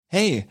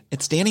Hey,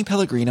 it's Danny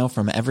Pellegrino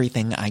from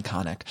Everything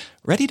Iconic.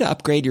 Ready to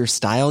upgrade your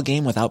style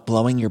game without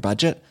blowing your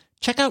budget?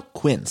 Check out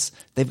Quince.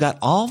 They've got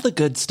all the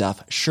good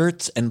stuff,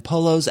 shirts and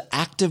polos,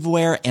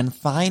 activewear, and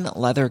fine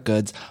leather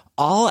goods,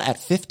 all at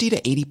 50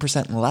 to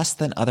 80% less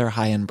than other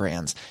high-end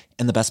brands.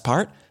 And the best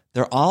part?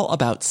 They're all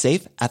about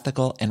safe,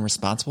 ethical, and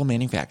responsible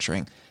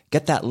manufacturing.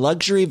 Get that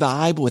luxury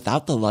vibe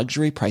without the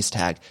luxury price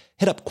tag.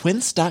 Hit up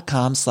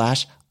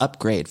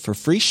quince.com/upgrade for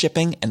free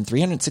shipping and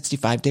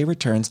 365-day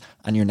returns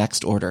on your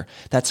next order.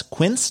 That's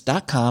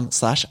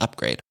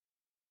quince.com/upgrade.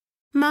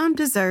 Mom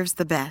deserves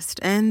the best,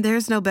 and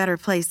there's no better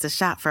place to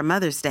shop for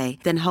Mother's Day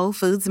than Whole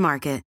Foods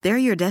Market. They're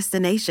your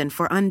destination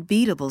for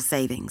unbeatable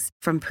savings,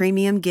 from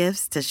premium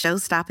gifts to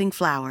show-stopping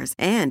flowers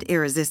and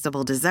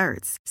irresistible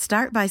desserts.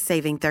 Start by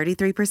saving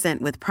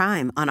 33% with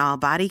Prime on all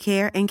body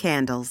care and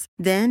candles.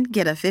 Then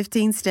get a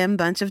 15-stem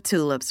bunch of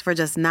tulips for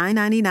just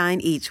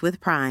 $9.99 each with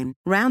Prime.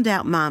 Round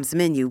out Mom's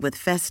menu with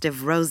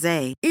festive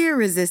rosé,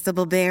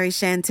 irresistible berry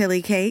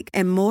chantilly cake,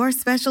 and more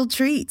special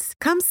treats.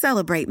 Come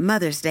celebrate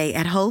Mother's Day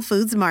at Whole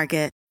Foods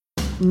Market.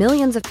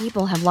 Millions of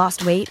people have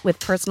lost weight with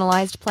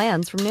personalized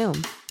plans from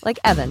Noom. Like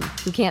Evan,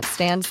 who can't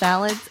stand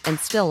salads and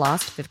still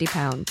lost 50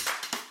 pounds.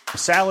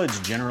 Salads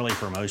generally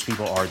for most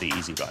people are the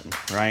easy button,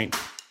 right?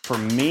 For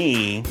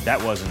me,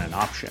 that wasn't an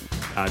option.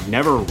 I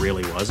never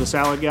really was a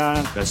salad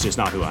guy. That's just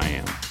not who I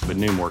am. But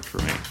Noom worked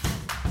for me.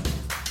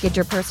 Get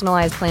your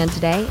personalized plan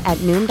today at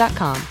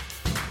Noom.com.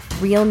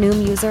 Real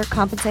Noom user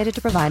compensated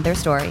to provide their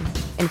story.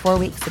 In 4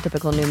 weeks, the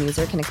typical Noom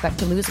user can expect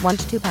to lose 1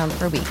 to 2 pounds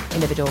per week.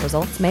 Individual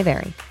results may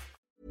vary.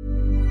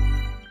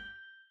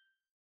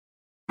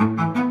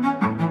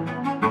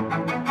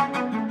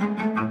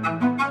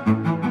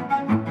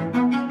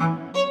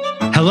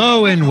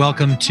 Hello and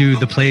welcome to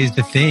The Plays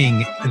the Thing,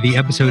 the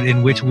episode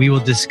in which we will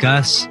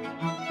discuss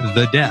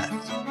the death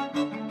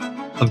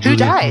of Who Julius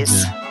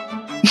dies?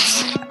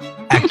 Caesar.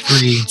 Act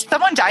 3.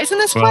 Someone dies in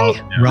this play?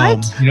 Rome.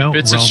 What? You know,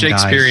 It's Rome a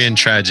Shakespearean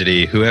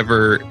tragedy.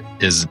 Whoever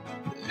is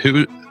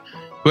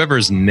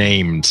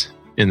named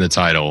in the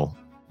title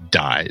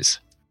dies.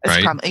 It's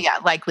Right? probably,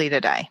 likely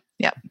to die.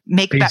 Yep.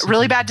 Make Basically.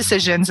 really bad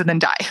decisions and then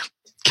die.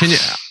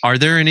 Are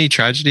there any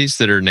tragedies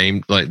that are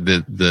named like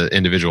the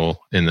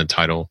individual in the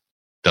title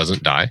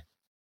doesn't die?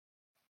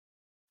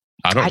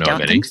 I don't know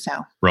of any. think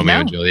so. Romeo No.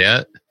 and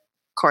Juliet,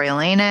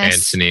 Coriolanus.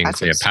 Antony and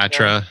That's what's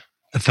Cleopatra. scary.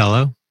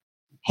 Othello?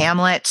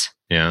 Hamlet.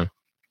 Yeah.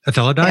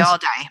 Othello They dies? all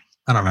die.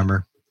 I don't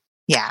remember.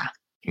 Yeah.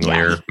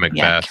 Lear, Yeah,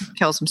 Macbeth,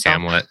 kills himself.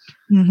 Hamlet.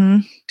 Mm-hmm.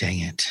 Dang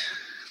it.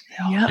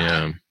 Yeah.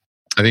 Yeah.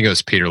 I think it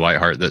was Peter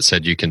Lightheart that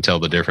said you can tell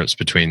the difference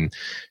between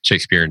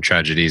Shakespearean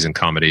tragedies and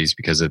comedies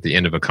because at the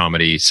end of a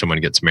comedy,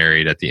 someone gets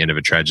married. At the end of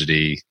a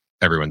tragedy,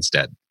 everyone's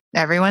dead.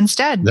 Everyone's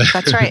dead.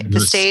 That's right. The The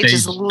stage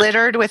is stage.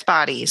 littered with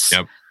bodies.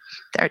 Yep.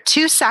 There are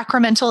two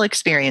sacramental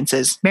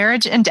experiences,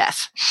 marriage and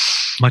death.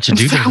 Much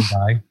Ado So- doesn't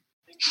die.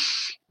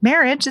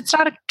 Marriage, it's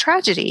not a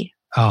tragedy.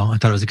 Oh, I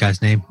thought it was a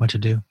guy's name. Much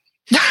Ado.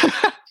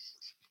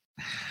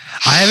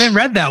 I haven't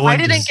read that one. I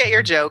didn't get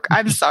your joke.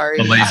 I'm sorry.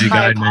 A lazy My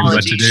guy named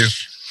What to Do.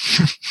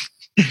 apologies.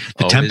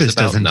 The Tempest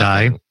about doesn't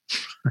nothing.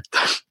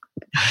 die.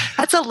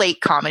 That's a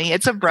late comedy.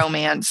 It's a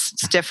romance.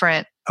 It's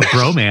different. A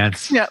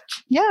bromance. Yep.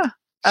 Yeah.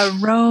 A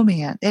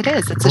romance. It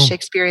is. It's a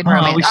Shakespearean Oh,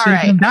 romance. we All should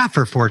have right. done that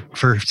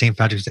for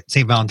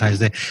St. Valentine's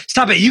Day.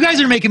 Stop it. You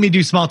guys are making me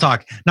do small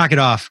talk. Knock it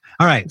off.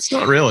 All right. It's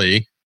not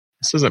really.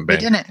 This isn't We bad.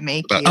 didn't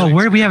make you. Oh,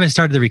 where we haven't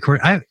started the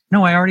record. I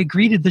already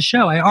greeted the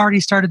show. I already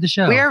started the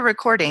show. We are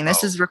recording.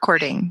 This is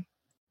recording.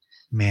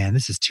 Man,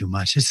 this is too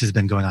much. This has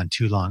been going on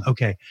too long.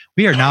 Okay.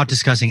 We are now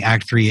discussing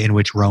Act 3 in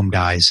which Rome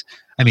dies.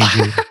 I mean,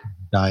 Julius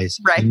dies.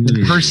 Right.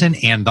 The person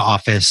and the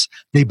office,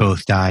 they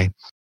both die.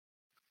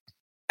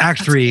 Act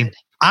That's 3. good.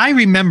 I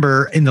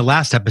remember in the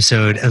last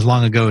episode, as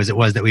long ago as it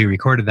was that we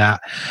recorded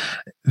that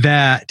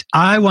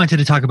I wanted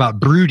to talk about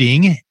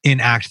brooding in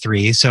Act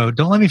 3. So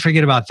don't let me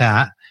forget about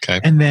that. Okay.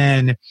 And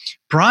then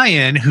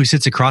Brian, who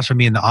sits across from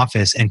me in the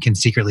office and can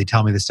secretly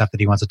tell me the stuff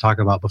that he wants to talk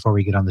about before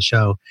we get on the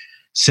show,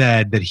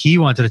 said that he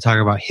wanted to talk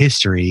about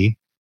history.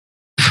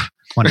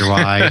 Wonder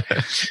why.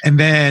 And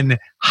then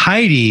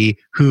Heidi,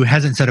 who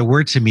hasn't said a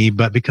word to me,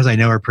 but because I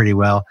know her pretty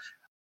well,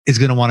 is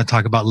going to want to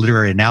talk about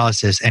literary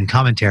analysis and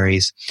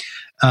commentaries.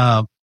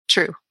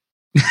 True.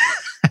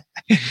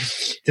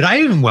 Did I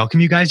even welcome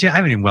you guys yet? I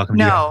haven't even welcomed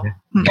No.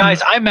 you guys.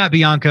 Guys, I'm Matt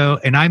Bianco,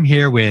 and I'm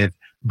here with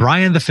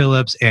Brian the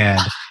Phillips and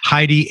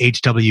Heidi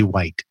H.W.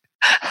 White.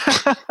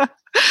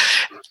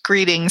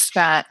 Greetings,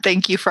 Matt.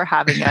 Thank you for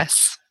having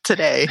us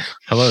today.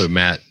 Hello,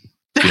 Matt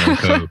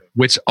Bianco,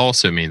 which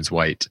also means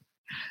white.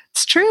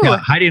 It's true. Yeah,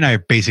 Heidi and I are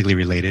basically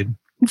related.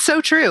 It's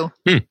so true.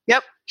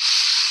 Yep.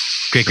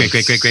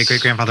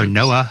 Great-great-great-great-great-grandfather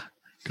Noah.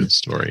 Good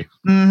story.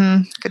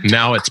 Mm-hmm. Good.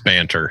 Now it's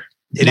banter.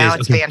 It Now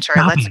is. it's Okay, banter.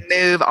 stop Let's it.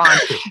 move on.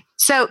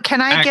 So,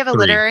 can I Act give a 3.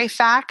 literary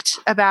fact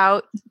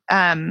about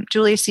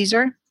Julius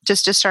Caesar?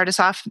 Just to start us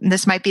off,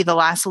 this might be the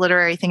last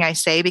literary thing I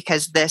say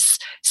because this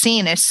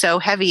scene is so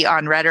heavy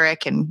on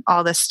rhetoric and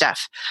all this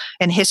stuff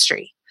and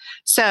history.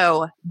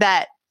 So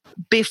that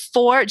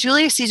before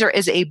Julius Caesar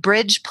is a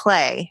bridge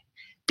play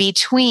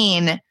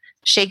between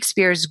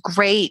Shakespeare's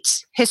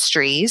great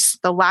histories,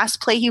 the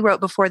last play he wrote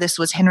before this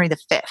was Henry V.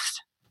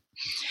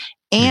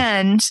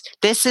 And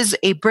this is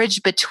a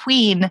bridge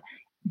between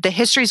the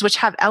histories which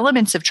have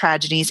elements of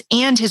tragedies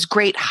and his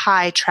great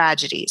high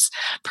tragedies.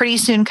 Pretty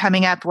soon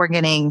coming up, we're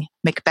getting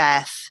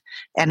Macbeth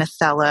and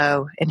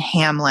Othello and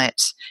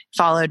Hamlet,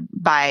 followed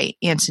by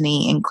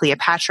Antony and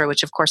Cleopatra,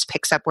 which of course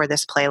picks up where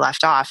this play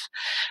left off,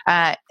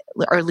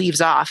 or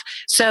leaves off.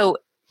 So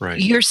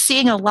you're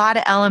seeing a lot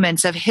of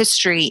elements of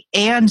history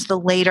and the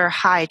later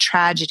high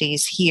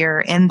tragedies here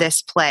in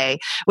this play,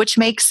 which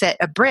makes it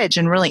a bridge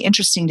and really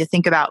interesting to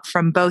think about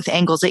from both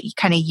angles. It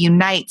kind of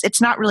unites.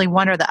 It's not really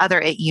one or the other.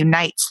 It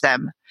unites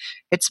them.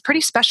 It's a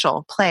pretty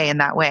special play in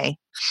that way.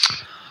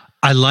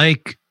 I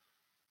like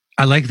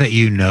that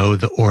you know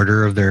the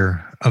order of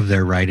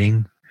their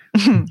writing,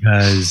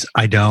 because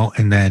I don't.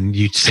 And then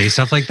you say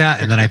stuff like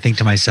that, and then I think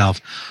to myself,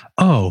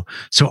 oh,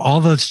 so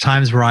all those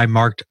times where I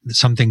marked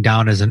something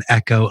down as an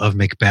echo of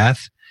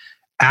Macbeth,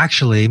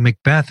 actually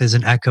Macbeth is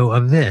an echo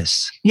of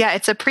this. Yeah,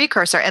 it's a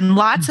precursor. And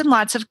lots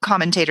of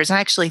commentators, and I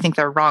actually think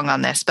they're wrong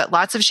on this, but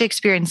lots of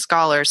Shakespearean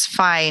scholars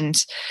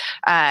find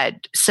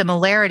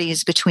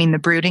similarities between the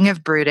brooding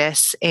of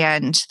Brutus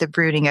and the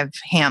brooding of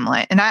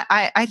Hamlet. And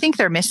I think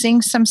they're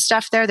missing some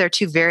stuff there. They're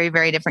two very,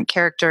 very different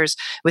characters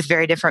with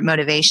very different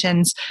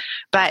motivations.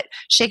 But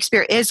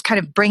Shakespeare is kind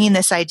of bringing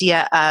this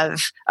idea of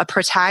a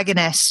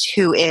protagonist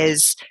who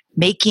is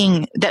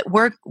making that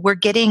we're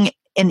getting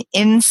an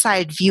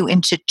inside view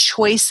into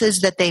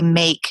choices that they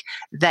make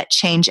that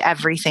change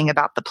everything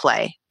about the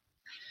play.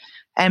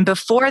 And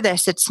before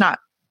this, it's not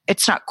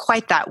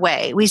quite that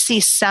way. We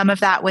see some of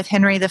that with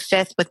Henry V,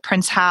 with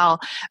Prince Hal,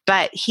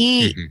 but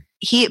he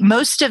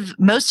most of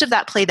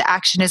that play, the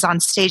action is on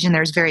stage and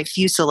there's very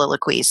few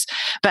soliloquies.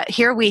 But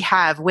here we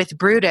have with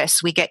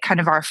Brutus, we get kind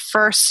of our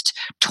first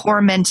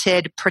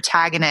tormented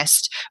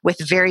protagonist with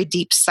very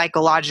deep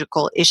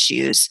psychological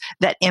issues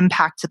that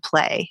impact the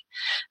play.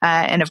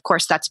 And of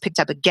course, that's picked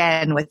up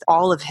again with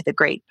all of the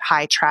great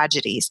high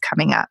tragedies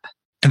coming up.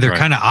 And they're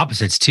kind of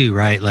opposites too,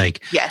 right?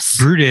 Like, yes,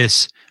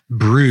 Brutus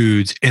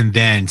broods and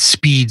then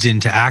speeds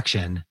into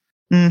action.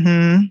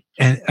 Mm-hmm.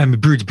 And I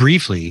mean, broods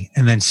briefly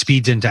and then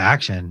speeds into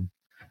action.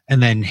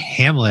 And then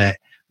Hamlet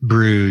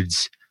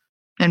broods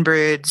and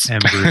broods.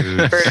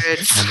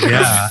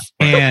 Yeah.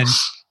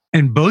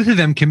 And both of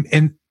them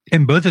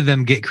and both of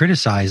them get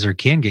criticized or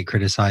can get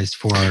criticized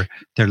for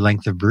their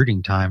length of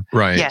brooding time.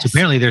 Right. Yes. So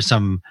apparently there's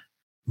some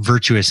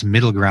virtuous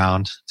middle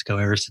ground. Let's go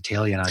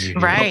Aristotelian on you.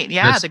 Right.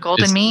 Yeah. The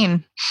golden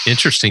mean.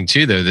 Interesting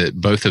too, though, that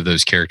both of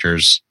those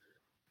characters,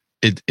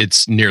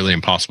 it's nearly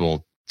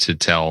impossible to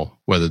tell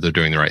whether they're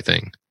doing the right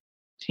thing.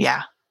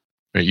 Yeah.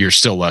 You're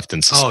still left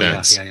in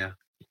suspense. Oh, yeah.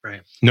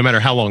 Right. No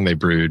matter how long they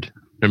brood,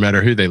 no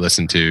matter who they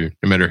listen to,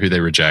 no matter who they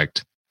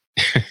reject,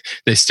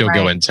 they still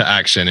go into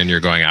action, and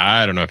you're going,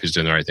 I don't know if he's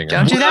doing the right thing.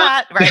 Don't do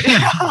that.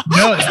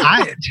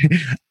 Right.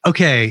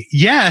 Okay.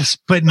 Yes,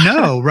 but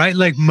no, right?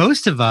 Like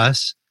most of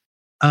us,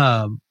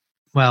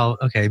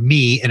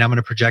 me, and I'm going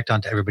to project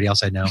onto everybody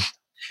else I know.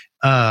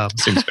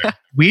 Seems fair.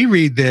 We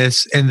read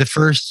this, and the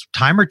first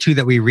time or two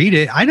that we read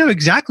it, I know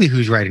exactly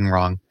who's right and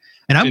wrong.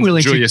 And I'm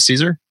willing Julius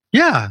Caesar?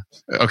 Yeah.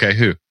 Okay,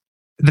 who?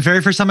 The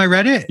very first time I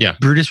read it,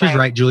 Brutus was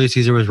right. Julius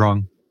Caesar was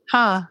wrong.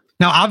 Huh.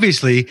 Now,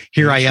 obviously,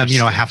 here I am,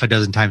 a half a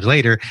dozen times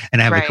later,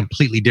 and I have a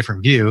completely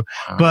different view.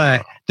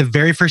 But the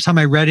very first time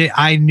I read it,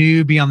 I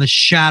knew beyond the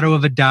shadow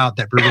of a doubt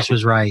that Brutus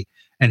was right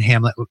and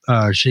Hamlet,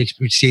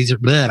 Caesar,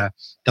 the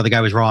other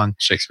guy was wrong.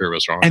 Shakespeare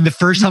was wrong. And the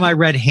first time I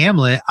read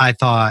Hamlet, I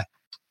thought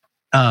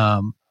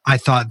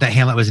that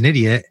Hamlet was an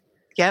idiot.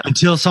 Yep.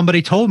 Until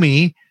somebody told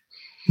me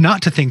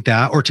not to think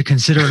that or to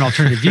consider an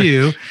alternative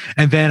view.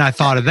 And then I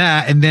thought of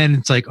that. And then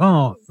it's like,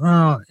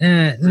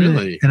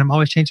 really? And I'm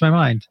always changed my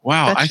mind.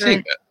 Wow. I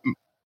think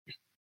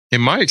in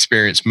my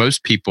experience,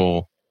 most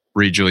people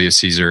read Julius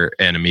Caesar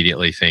and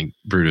immediately think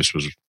Brutus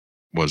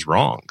was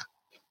wrong.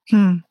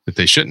 That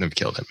they shouldn't have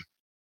killed him.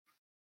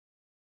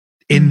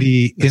 In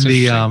the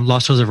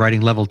Lost Tools of Writing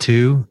Level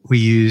 2, we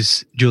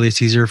use Julius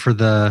Caesar for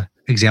the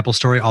example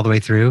story all the way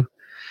through.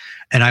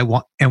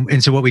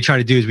 And so what we try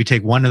to do is we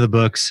take one of the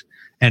books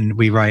and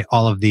we write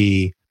all of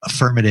the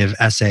affirmative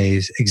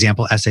essays,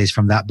 example essays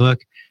from that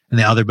book. And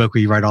the other book,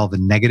 we write all the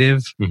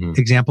negative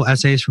example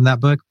essays from that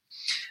book.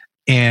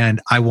 And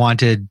I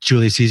wanted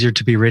Julius Caesar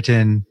to be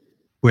written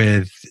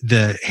with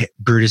the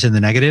Brutus in the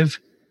negative.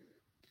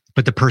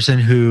 But the person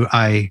who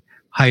I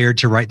hired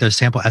to write those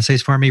sample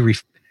essays for me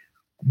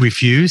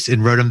refused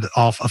and wrote them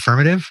all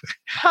affirmative.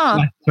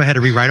 Huh. So I had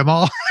to rewrite them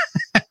all.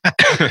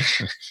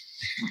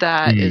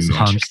 That is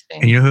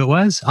interesting. And you know who it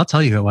was? I'll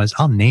tell you who it was.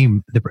 I'll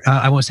name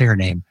I won't say her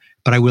name,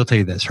 but I will tell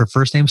you this. Her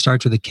first name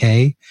starts with a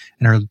K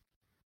and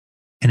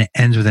it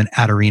ends with an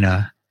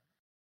Adarina.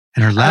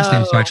 And her last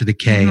name starts with a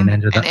K and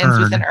ends with an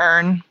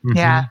urn. Mm-hmm.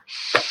 Yeah.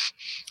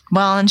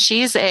 Well, and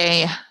she is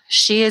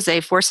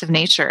a force of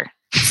nature.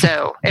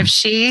 So if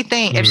she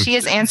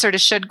has answered a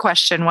should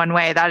question one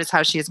way, that is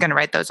how she is going to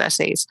write those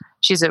essays.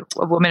 She's a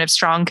woman of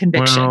strong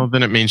conviction. Well,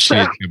 then it means she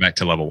needs to go back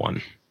to level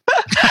 1.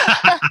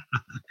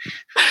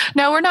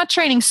 No, we're not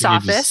training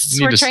sophists.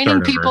 We're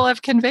training people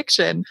of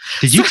conviction.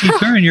 Did you teach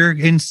her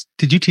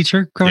did you teach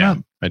her growing up?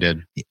 I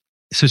did.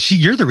 So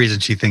you're the reason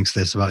she thinks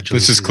this about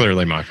Julius. This is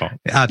clearly my fault.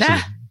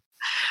 Absolutely.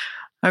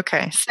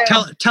 Okay.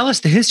 So tell us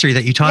the history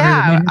that you taught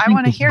her. I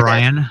want to hear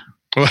Brian.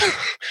 Well,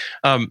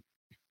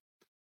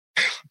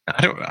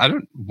 I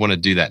don't want to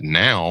do that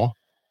now,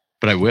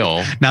 but I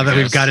will. Now that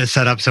we've got it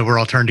set up so we're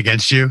all turned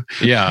against you.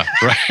 Yeah,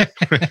 right.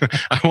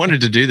 I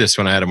wanted to do this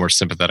when I had a more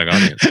sympathetic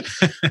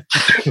audience.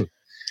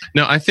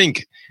 No, I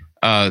think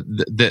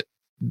that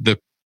the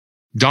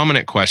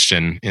dominant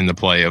question in the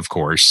play, of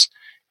course,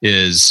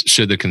 is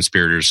should the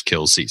conspirators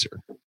kill Caesar?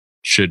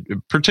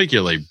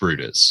 Particularly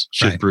Brutus.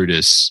 Should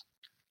Brutus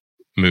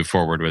move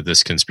forward with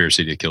this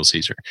conspiracy to kill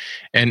Caesar?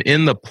 And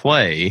in the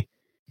play,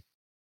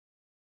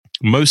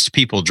 most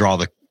people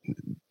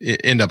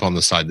end up on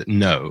the side that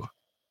no,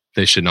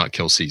 they should not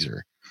kill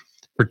Caesar.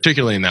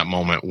 Particularly in that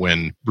moment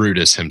when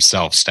Brutus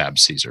himself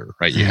stabs Caesar,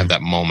 right? You have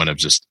that moment of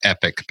just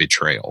epic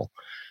betrayal,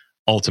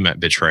 ultimate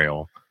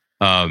betrayal.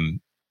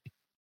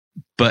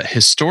 But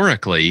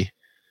historically,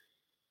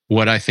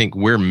 what I think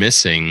we're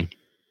missing,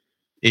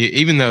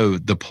 even though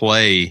the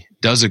play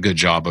does a good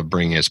job of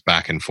bringing us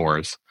back and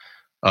forth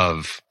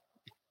of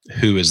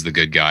who is the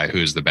good guy, who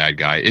is the bad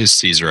guy, is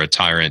Caesar a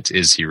tyrant,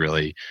 is he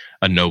really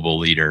a noble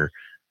leader?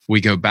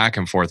 We go back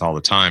and forth all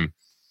the time.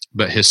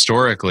 But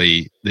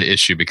historically, the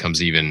issue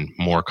becomes even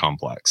more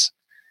complex.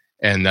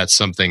 And that's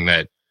something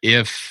that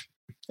if,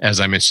 as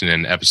I mentioned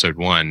in episode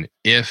 1,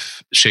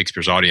 if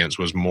Shakespeare's audience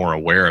was more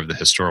aware of the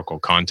historical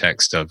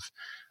context of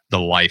the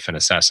life and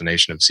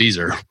assassination of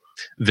Caesar,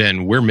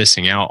 then we're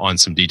missing out on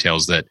some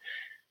details that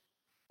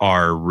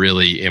are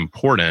really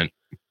important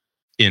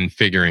in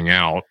figuring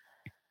out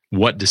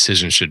what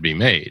decisions should be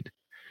made.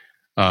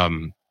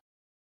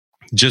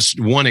 Just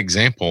one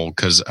example,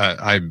 because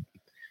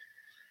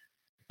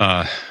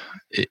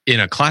in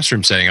a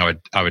classroom setting,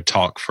 I would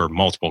talk for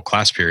multiple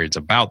class periods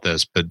about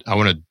this, but I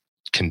want to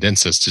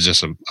condense this to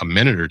just a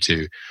minute or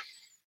two.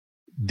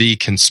 The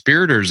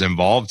conspirators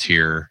involved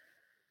here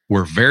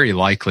were very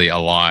likely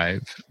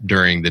alive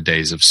during the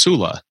days of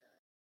Sulla.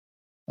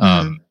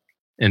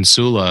 And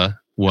Sulla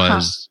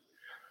was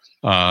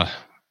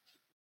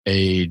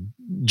a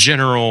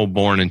general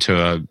born into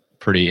a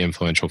pretty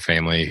influential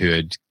family who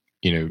had,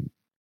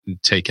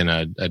 taken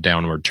a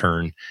downward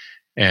turn.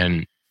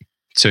 And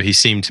so he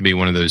seemed to be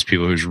one of those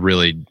people who's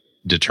really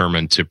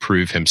determined to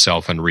prove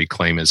himself and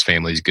reclaim his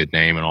family's good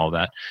name and all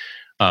that.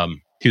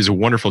 He was a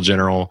wonderful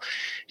general.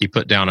 He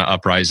put down an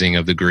uprising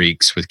of the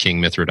Greeks with King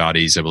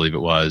Mithridates, I believe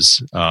it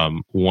was,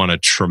 won a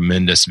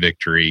tremendous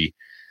victory,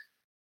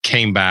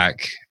 came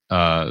back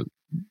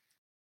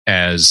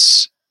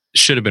as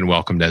should have been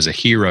welcomed as a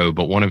hero,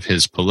 but one of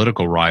his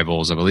political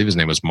rivals, I believe his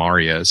name was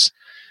Marius,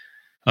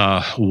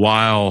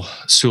 while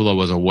Sulla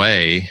was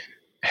away,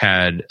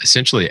 had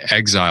essentially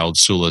exiled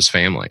Sulla's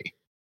family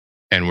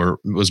and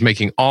was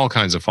making all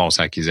kinds of false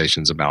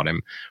accusations about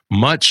him,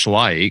 much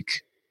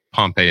like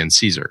Pompey and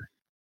Caesar,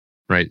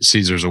 right?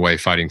 Caesar's away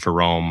fighting for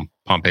Rome.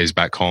 Pompey's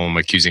back home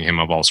accusing him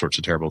of all sorts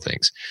of terrible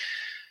things.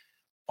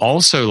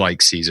 Also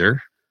like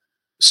Caesar,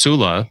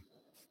 Sulla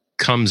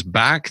comes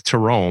back to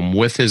Rome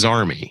with his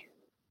army.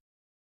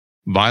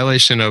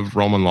 Violation of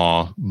Roman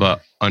law,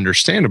 but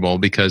understandable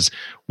because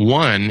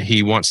 1,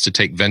 he wants to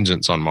take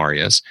vengeance on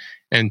Marius,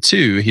 and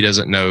 2, he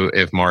doesn't know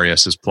if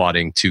Marius is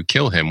plotting to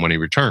kill him when he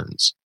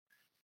returns.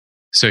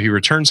 So he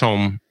returns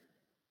home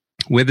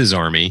with his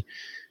army.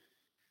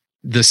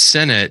 The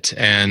Senate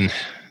and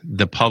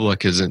the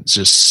public is in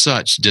just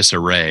such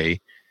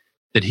disarray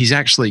that he's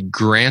actually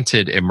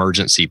granted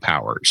emergency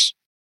powers.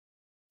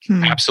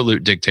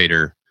 Absolute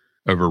dictator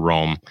over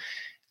Rome.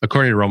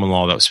 According to Roman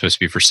law, that was supposed to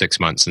be for 6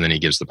 months, and then he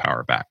gives the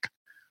power back.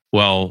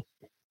 Well,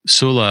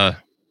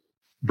 Sulla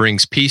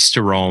brings peace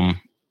to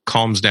Rome,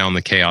 calms down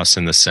the chaos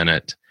in the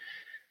Senate,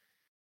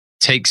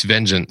 takes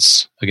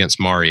vengeance against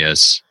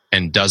Marius,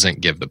 and doesn't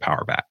give the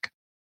power back.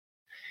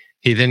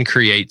 He then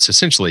creates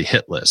essentially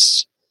hit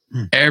lists.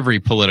 Every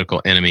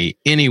political enemy,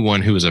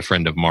 anyone who was a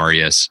friend of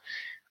Marius,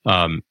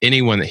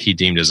 anyone that he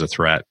deemed as a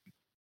threat,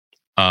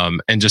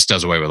 and just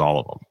does away with all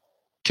of them.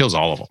 Kills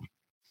all of them.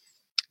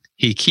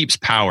 He keeps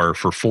power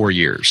for 4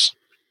 years.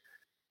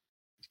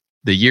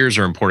 The years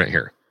are important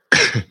here.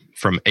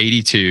 From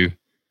 82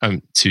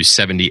 to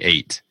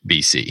 78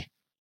 BC.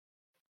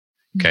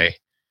 Okay.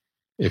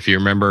 If you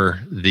remember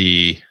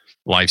the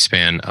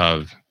lifespan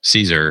of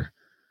Caesar,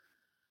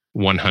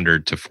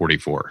 100 to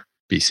 44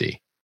 BC.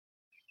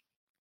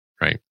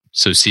 Right.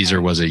 So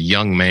Caesar was a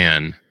young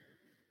man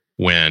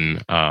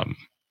when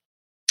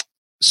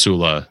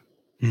Sulla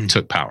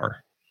took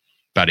power,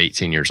 about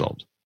 18 years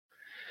old.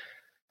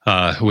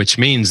 Which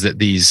means that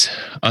these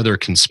other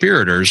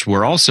conspirators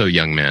were also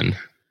young men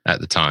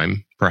at the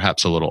time,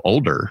 perhaps a little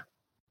older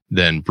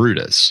than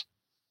Brutus,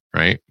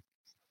 right?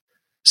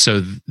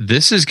 So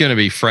this is going to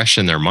be fresh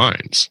in their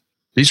minds.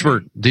 These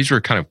were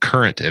kind of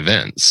current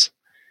events.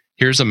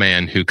 Here's a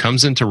man who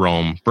comes into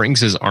Rome, brings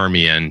his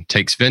army in,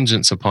 takes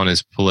vengeance upon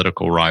his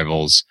political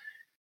rivals,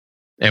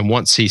 and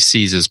once he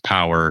seizes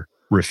power,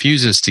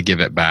 refuses to give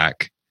it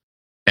back,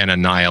 and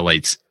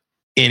annihilates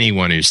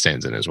anyone who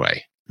stands in his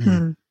way.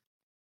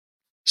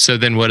 So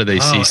then what do they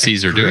see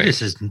Caesar doing?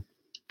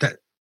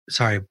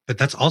 Sorry, but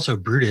that's also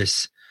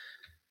Brutus.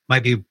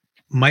 Might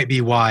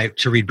be why,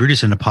 to read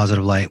Brutus in a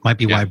positive light, might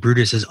be why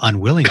Brutus is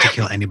unwilling to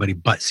kill anybody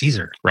but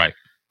Caesar. Right.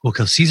 We'll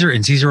kill Caesar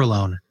and Caesar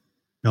alone.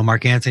 No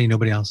Mark Antony,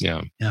 nobody else.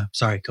 Yeah. Yeah.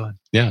 Sorry, go on.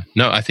 Yeah.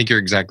 No, I think you're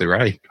exactly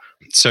right.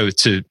 So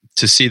to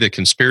see the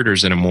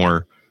conspirators in a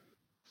more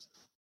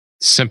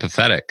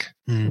sympathetic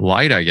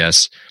light, I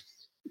guess,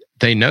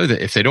 they know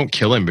that if they don't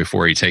kill him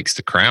before he takes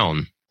the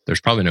crown,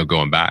 there's probably no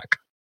going back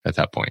at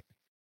that point.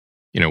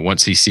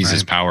 Once he sees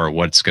his power,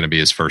 what's going to be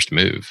his first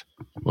move?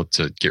 Well,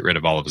 to get rid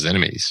of all of his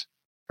enemies,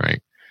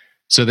 right?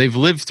 So they've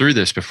lived through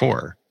this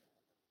before.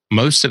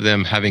 Most of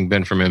them, having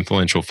been from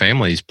influential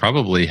families,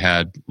 probably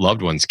had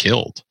loved ones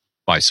killed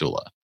by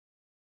Sulla.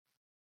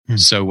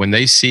 So when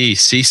they see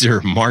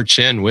Caesar march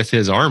in with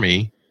his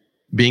army,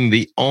 being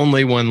the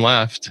only one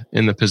left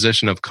in the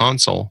position of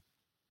consul,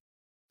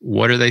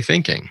 what are they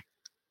thinking?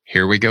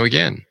 Here we go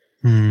again,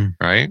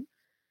 right?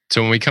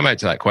 So when we come back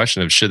to that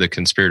question of should the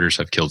conspirators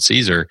have killed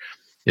Caesar,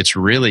 it's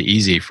really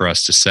easy for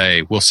us to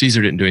say, well,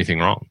 Caesar didn't do anything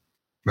wrong.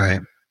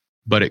 Right.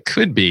 But it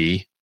could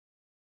be,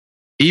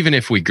 even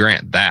if we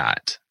grant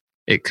that,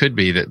 it could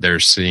be that they're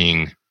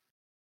seeing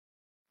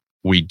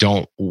we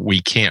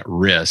can't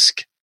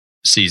risk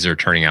Caesar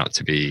turning out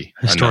to be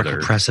historical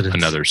precedent,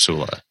 another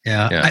Sulla.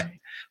 Yeah.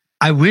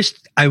 I wish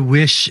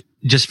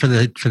just for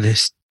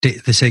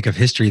the sake of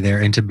history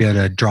there, and to be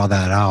able to draw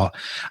that out.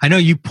 I know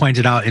you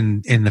pointed out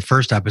in the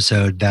first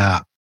episode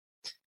that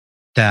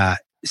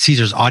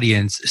Shakespeare's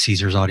audience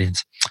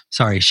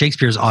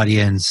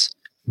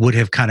would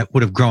have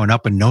grown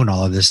up and known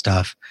all of this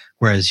stuff,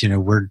 whereas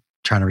we're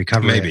trying to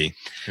recover maybe.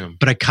 Yeah.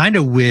 But I kind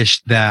of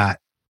wish that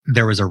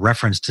there was a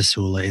reference to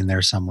Sulla in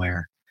there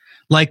somewhere,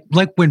 like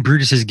when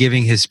Brutus is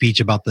giving his speech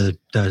about the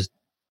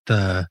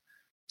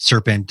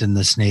serpent and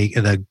the snake,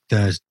 the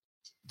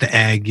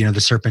egg,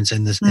 the serpent's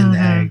in the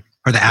egg,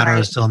 or the adder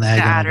is still in the egg.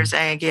 The adder's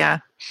egg, yeah.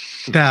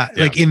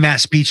 Like in that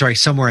speech, right,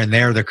 somewhere in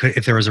there could,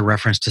 if there was a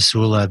reference to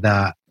Sulla,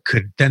 that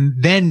could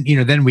then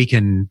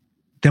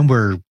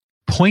we're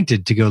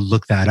pointed to go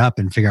look that up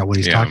and figure out what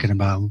he's talking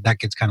about. That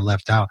gets kind of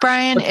left out.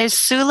 Brian, is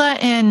Sulla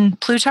in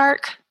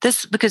Plutarch?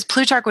 Because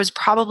Plutarch was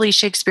probably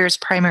Shakespeare's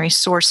primary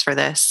source for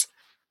this.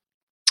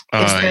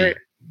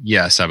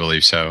 Yes, I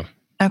believe so.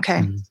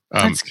 Okay.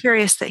 That's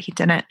curious that he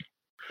didn't.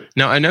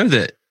 Now, I know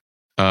that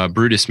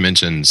Brutus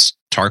mentions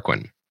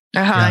Tarquin.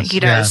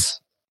 He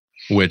does.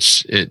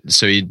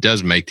 So he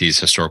does make these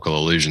historical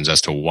allusions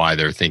as to why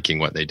they're thinking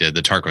what they did.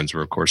 The Tarquins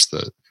were, of course,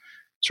 the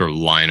sort of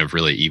line of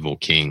really evil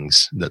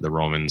kings that the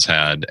Romans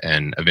had,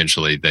 and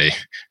eventually they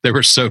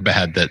were so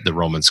bad that the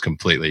Romans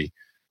completely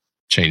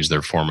changed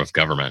their form of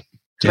government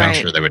to make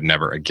sure they would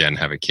never again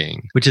have a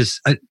king. Which is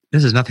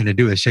this has nothing to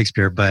do with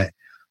Shakespeare, but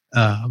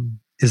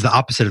is the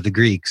opposite of the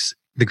Greeks.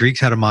 The Greeks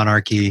had a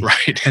monarchy,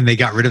 right, and they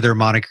got rid of their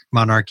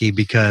monarchy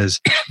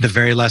because the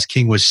very last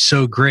king was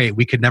so great,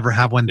 we could never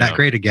have one that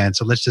great again.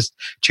 So let's just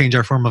change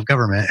our form of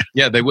government.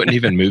 Yeah, they wouldn't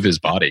even move his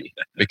body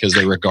because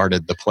they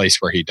regarded the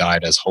place where he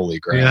died as holy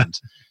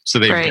ground. So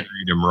they buried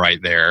him right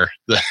there.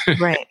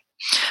 Right.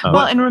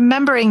 Well, and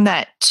remembering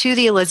that to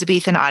the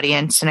Elizabethan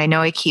audience, and I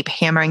know I keep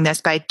hammering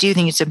this, but I do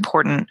think it's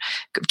important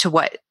to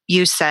what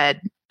you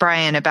said,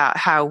 Brian, about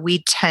how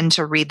we tend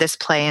to read this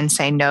play and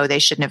say, no, they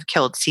shouldn't have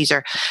killed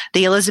Caesar.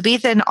 The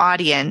Elizabethan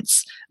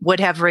audience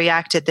would have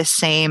reacted the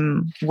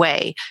same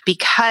way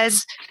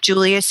because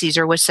Julius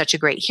Caesar was such a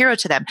great hero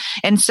to them.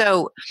 And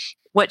so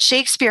what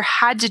Shakespeare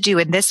had to do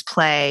in this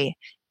play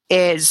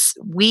is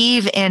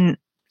weave in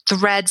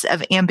threads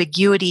of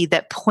ambiguity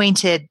that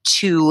pointed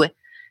to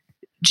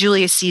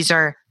Julius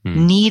Caesar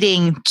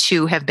needing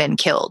to have been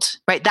killed,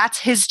 right? That's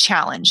his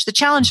challenge. The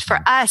challenge for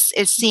us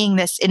is seeing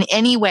this in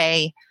any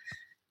way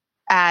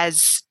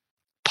as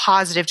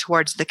positive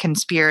towards the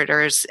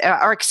conspirators,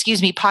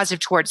 positive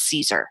towards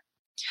Caesar.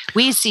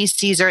 We see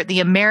Caesar, the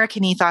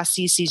American ethos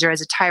sees Caesar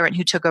as a tyrant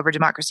who took over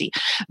democracy.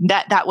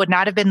 That would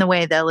not have been the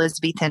way the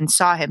Elizabethans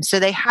saw him. So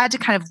he had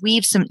to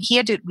weave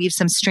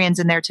some strands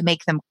in there to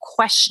make them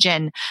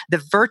question the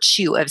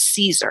virtue of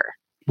Caesar.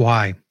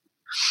 Why?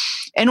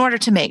 In order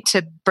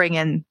to bring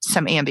in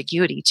some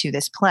ambiguity to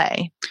this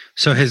play.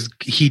 So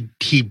he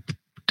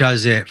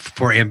does it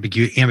for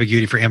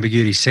ambiguity for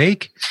ambiguity's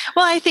sake?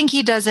 Well, I think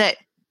he does it.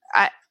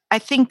 I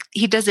think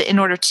he does it in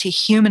order to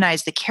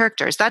humanize the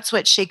characters. That's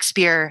what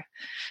Shakespeare.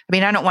 I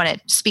mean, I don't want to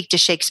speak to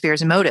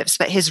Shakespeare's motives,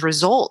 but his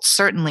results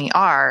certainly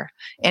are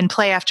in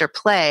play after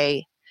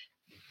play.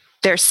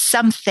 There's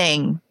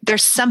something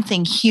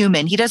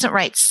human. He doesn't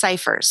write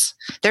ciphers.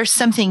 There's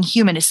something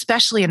human,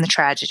 especially in the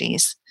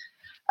tragedies,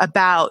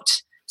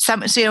 about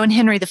in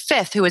Henry V,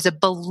 who is a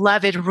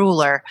beloved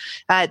ruler,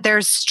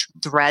 there's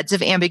threads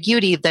of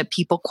ambiguity that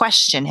people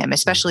question him,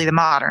 especially the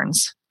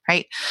moderns,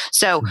 right?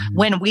 So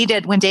when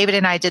David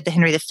and I did the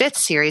Henry V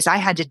series, I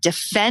had to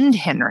defend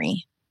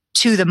Henry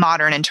to the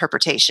modern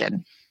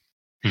interpretation.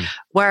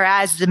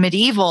 Whereas the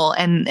medieval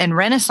and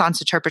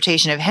Renaissance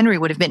interpretation of Henry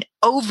would have been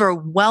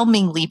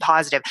overwhelmingly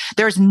positive.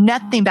 There's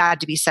nothing bad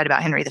to be said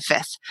about Henry V.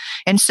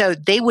 And so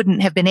they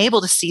wouldn't have been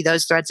able to see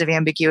those threads of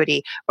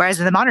ambiguity. Whereas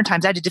in the modern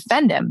times, I had to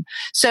defend him.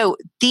 So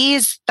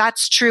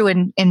that's true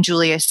in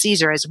Julius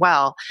Caesar as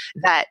well,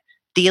 that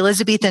the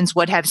Elizabethans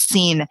would have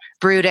seen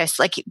Brutus.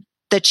 Like,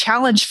 the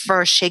challenge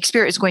for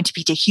Shakespeare is going to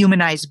be to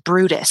humanize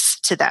Brutus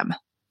to them.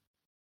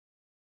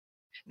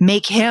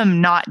 Make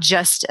him not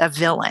just a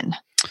villain.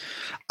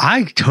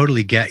 I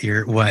totally get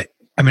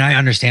I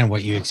understand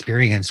what you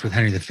experienced with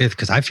Henry V,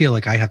 because I feel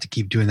like I have to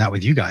keep doing that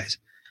with you guys.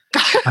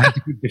 I have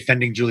to keep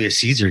defending Julius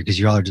Caesar because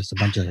you all are just a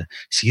bunch of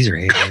Caesar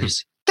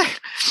haters.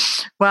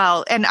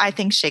 Well, and I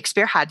think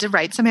Shakespeare had to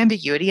write some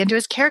ambiguity into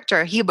his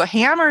character. He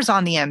hammers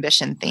on the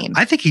ambition theme.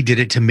 I think he did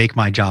it to make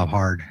my job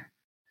hard.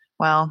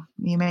 Well,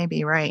 you may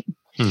be right.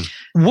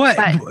 What?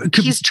 But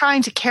he's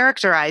trying to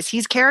characterize.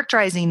 He's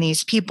characterizing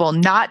these people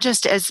not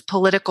just as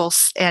political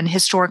and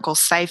historical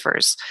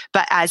ciphers,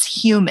 but as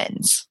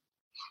humans.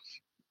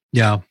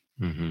 Yeah.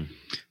 Mm-hmm.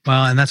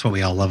 Well, and that's what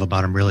we all love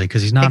about him, really,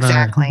 because he's not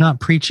Exactly. he's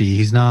not preachy.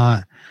 He's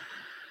not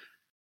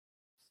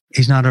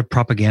a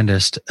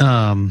propagandist.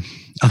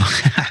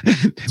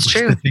 It's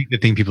true. The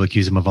thing people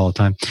accuse him of all the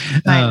time.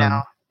 I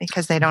know,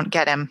 because they don't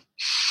get him.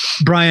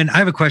 Brian, I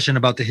have a question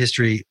about the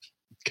history.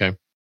 Okay.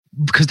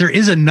 Because there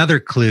is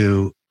another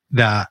clue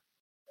that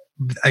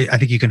I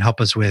think you can help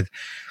us with.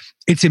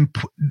 It's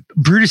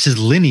Brutus's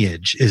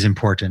lineage is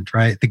important,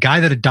 right? The guy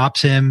that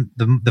adopts him,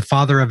 the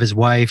father of his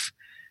wife.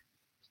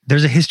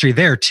 There's a history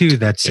there too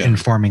that's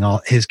informing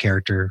all his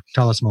character.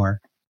 Tell us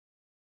more.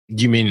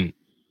 You mean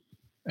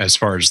as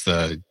far as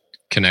the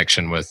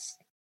connection with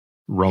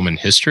Roman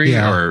history,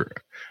 or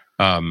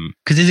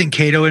because isn't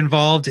Cato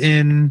involved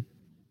in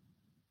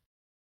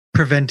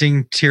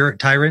preventing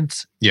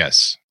tyrants?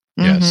 Yes.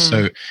 Mm-hmm. Yes.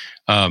 So,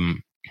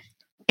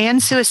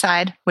 and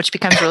suicide, which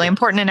becomes really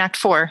important in Act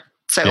 4.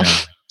 So,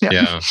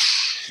 yeah.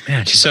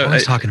 Man, she's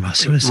always talking about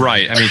suicide.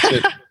 Right. I mean,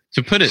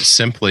 to put it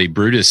simply,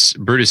 Brutus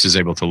is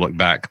able to look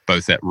back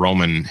both at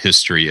Roman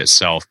history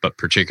itself, but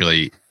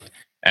particularly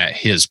at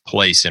his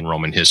place in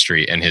Roman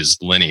history and his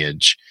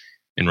lineage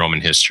in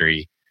Roman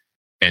history,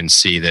 and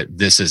see that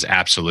this is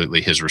absolutely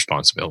his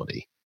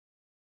responsibility.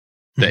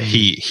 That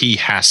he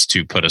has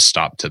to put a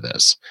stop to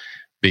this,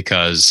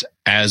 because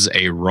as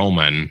a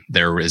Roman,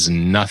 there is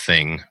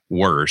nothing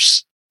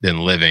worse than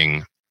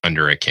living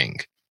under a king.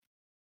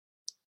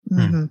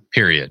 Mm-hmm.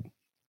 Period.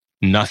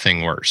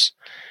 Nothing worse.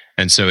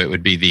 And so it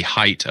would be the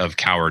height of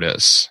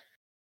cowardice,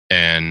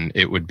 and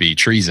it would be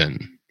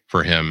treason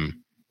for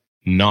him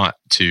not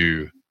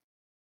to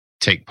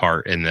take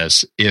part in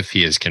this if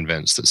he is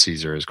convinced that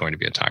Caesar is going to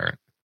be a tyrant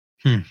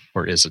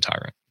or is a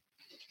tyrant.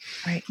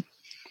 Right.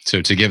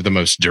 So to give the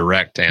most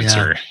direct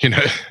answer,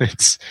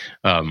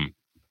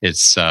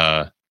 it's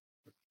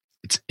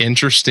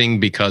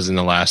interesting because in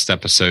the last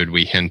episode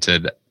we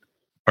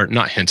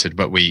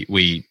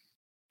we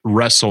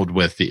wrestled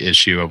with the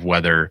issue of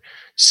whether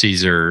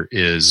Caesar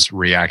is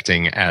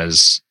reacting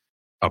as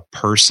a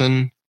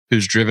person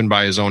who's driven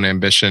by his own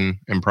ambition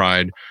and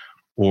pride,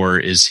 or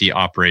is he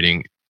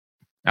operating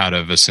out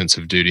of a sense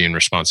of duty and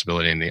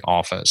responsibility in the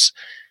office?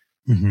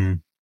 Mm-hmm.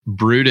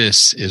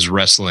 Brutus is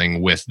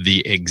wrestling with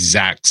the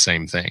exact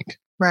same thing.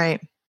 Right.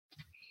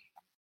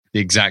 The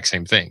exact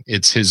same thing.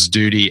 It's his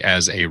duty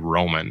as a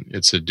Roman.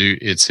 It's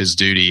his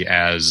duty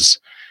as,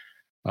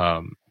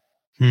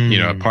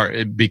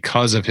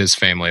 because of his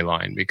family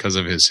line, because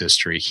of his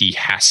history, he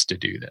has to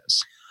do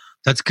this.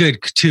 That's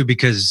good too,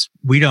 because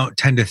we don't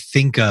tend to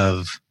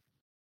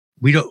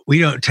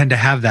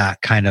have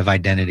that kind of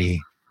identity.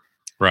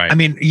 Right. I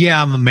mean,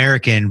 yeah, I'm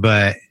American,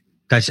 but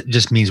that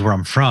just means where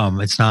I'm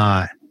from. It's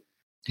not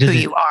who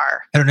you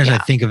are. I don't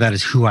necessarily think of that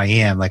as who I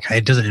am. Like,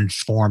 it doesn't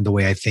inform the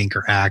way I think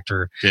or act,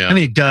 I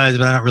mean, it does,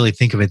 but I don't really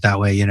think of it that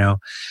way,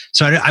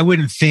 So I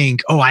wouldn't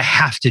think, I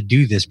have to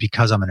do this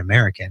because I'm an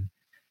American,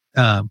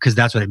 because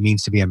that's what it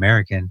means to be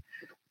American.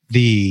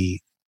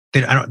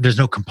 There's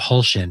no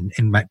compulsion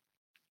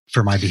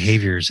for my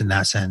behaviors in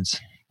that sense.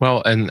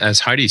 Well, and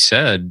as Heidi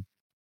said,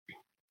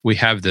 we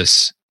have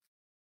this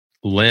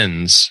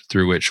lens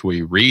through which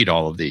we read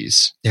all of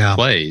these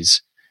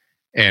plays,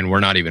 and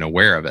we're not even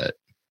aware of it.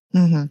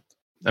 Mm-hmm.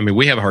 I mean,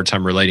 we have a hard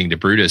time relating to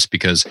Brutus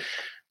because,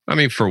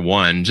 for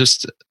one,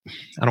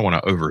 I don't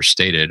want to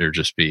overstate it or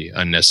just be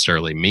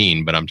unnecessarily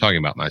mean, but I'm talking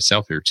about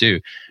myself here too.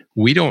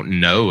 We don't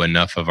know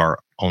enough of our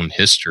own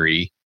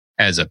history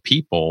as a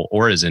people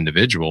or as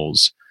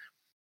individuals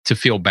to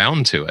feel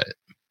bound to it.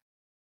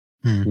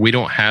 We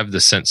don't have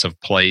the sense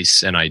of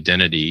place and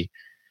identity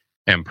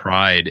and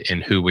pride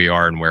in who we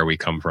are and where we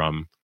come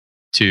from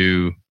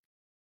to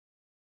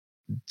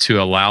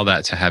allow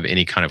that to have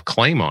any kind of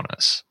claim on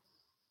us.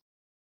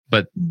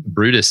 But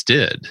Brutus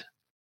did,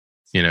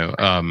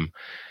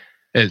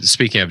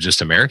 speaking of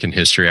just American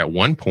history, at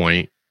one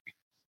point,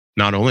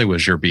 not only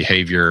was your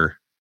behavior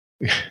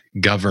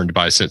governed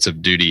by a sense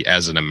of duty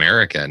as an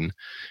American,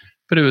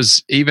 but it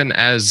was even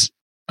as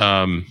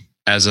a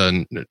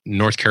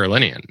North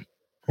Carolinian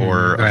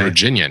or a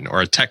Virginian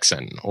or a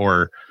Texan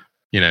or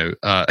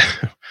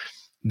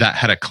that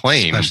had a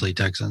claim. Especially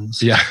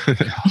Texans. Yeah.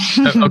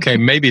 Okay,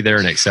 maybe they're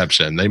an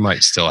exception. They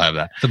might still have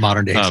that. The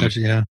modern day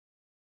exception, yeah.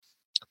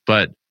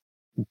 But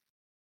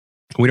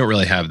we don't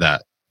really have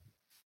that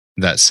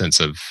sense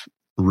of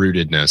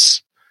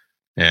rootedness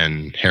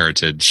and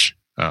heritage.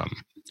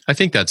 I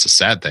think that's a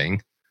sad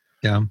thing.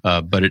 Yeah.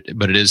 But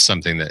it is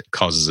something that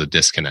causes a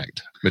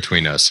disconnect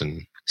between us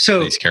and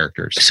these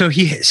characters.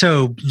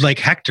 So like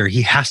Hector,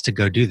 he has to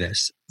go do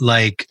this.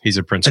 Like he's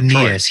a prince of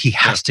Aeneas, Troy. he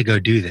has to go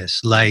do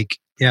this. Like,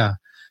 yeah.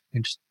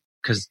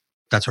 Because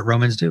that's what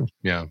Romans do.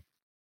 Yeah.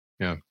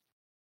 Yeah.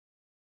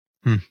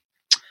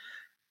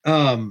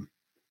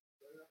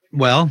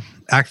 Well,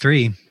 Act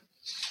 3,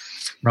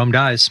 Rome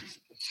dies.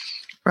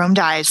 Rome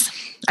dies.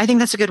 I think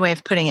that's a good way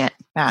of putting it,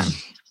 Matt.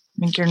 I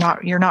think you're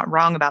not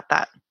wrong about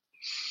that.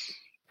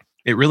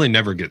 It really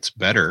never gets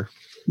better.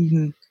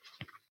 Mm-hmm.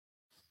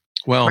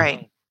 Well,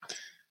 right.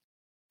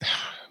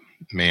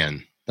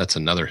 Man, that's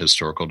another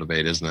historical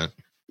debate, isn't it?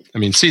 I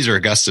mean, Caesar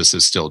Augustus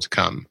is still to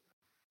come.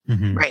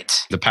 Mm-hmm. Right.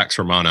 The Pax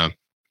Romana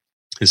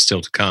is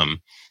still to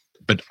come.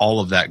 But all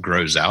of that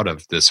grows out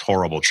of this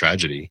horrible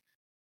tragedy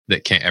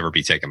that can't ever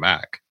be taken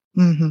back.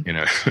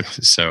 Mm-hmm.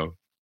 So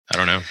I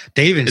don't know.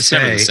 It's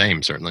never the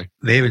same, certainly.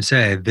 They even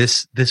say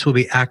this will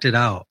be acted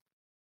out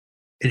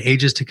in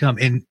ages to come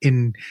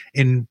in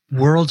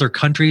worlds or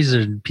countries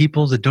and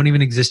peoples that don't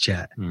even exist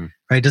yet.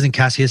 Right? Doesn't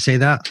Cassius say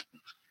that?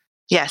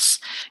 Yes.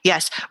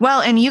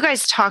 Well, and you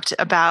guys talked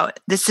about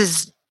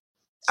this.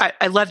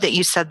 I love that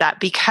you said that,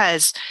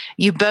 because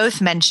you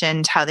both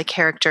mentioned how the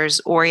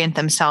characters orient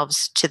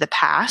themselves to the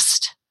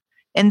past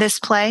in this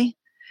play.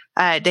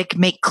 They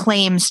make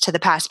claims to the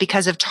past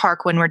because of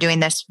Tarquin. We're doing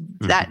this,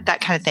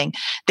 that kind of thing.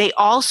 They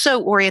also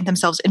orient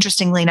themselves,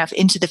 interestingly enough,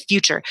 into the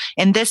future.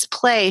 In this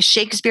play,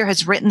 Shakespeare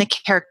has written the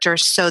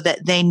characters so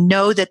that they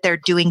know that they're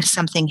doing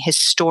something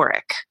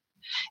historic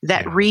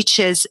that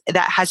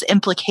has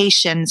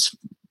implications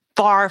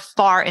far,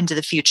 far into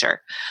the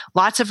future.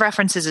 Lots of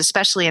references,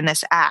 especially in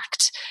this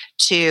act,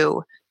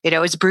 to,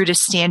 is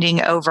Brutus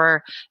standing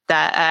over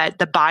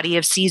the body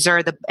of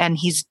Caesar, and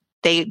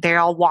they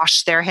all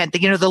wash their hands,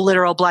 the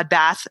literal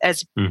bloodbath,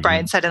 as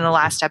Brian said in the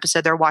last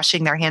episode, they're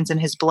washing their hands in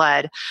his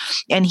blood.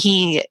 And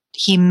he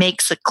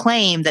makes a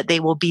claim that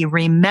they will be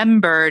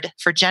remembered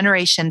for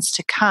generations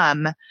to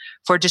come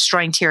for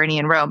destroying tyranny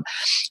in Rome.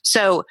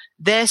 So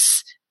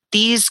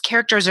these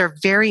characters are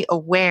very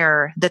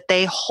aware that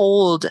they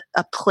hold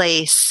a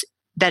place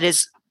that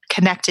is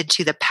connected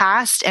to the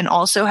past and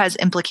also has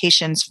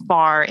implications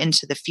far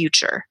into the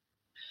future.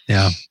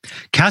 Yeah.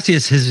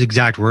 Cassius, his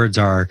exact words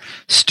are,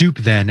 "Stoop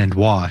then and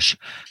wash.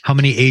 How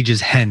many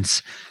ages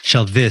hence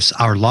shall this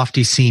our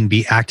lofty scene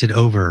be acted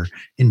over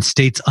in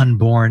states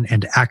unborn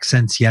and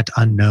accents yet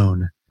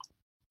unknown?"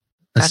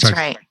 That's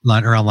right.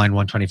 Around line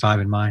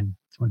 125 in mine.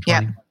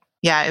 120.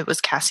 Yeah, it was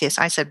Cassius.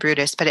 I said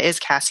Brutus, but it is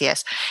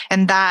Cassius.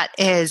 And that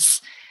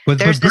is... But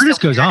Brutus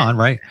goes on,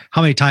 right?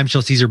 How many times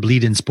shall Caesar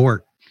bleed in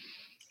sport?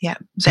 Yeah,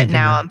 that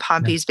now on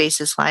Pompey's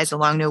basis lies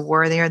along no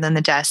worthier than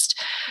the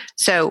dust.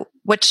 So,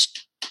 which...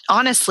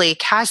 Honestly,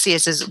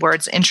 Cassius's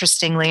words,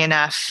 interestingly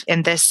enough,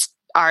 in this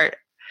are,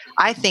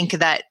 I think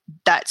that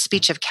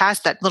speech of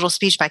that little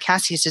speech by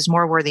Cassius is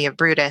more worthy of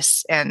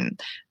Brutus. And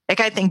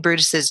I think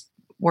Brutus's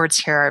words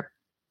here are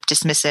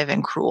dismissive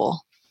and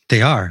cruel.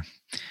 They are.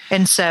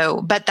 And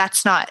so, but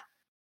that's not,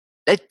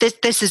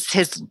 this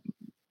is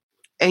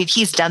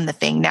he's done the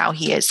thing now.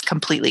 He is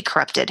completely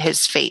corrupted.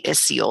 His fate is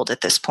sealed at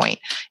this point.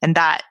 And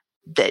that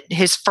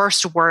his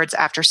first words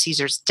after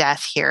Caesar's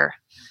death here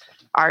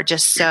are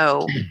just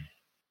so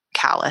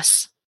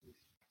callous.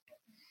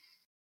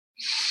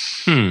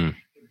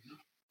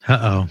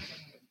 Uh-oh.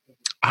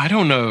 I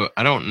don't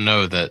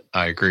know that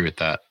I agree with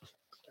that.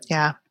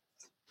 Yeah.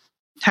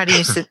 How do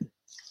you see?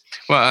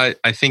 Well,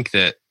 I think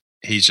that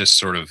he's just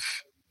sort of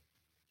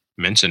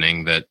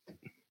mentioning that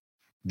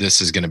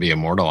this is going to be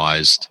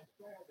immortalized.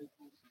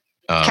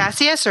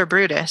 Cassius or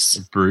Brutus?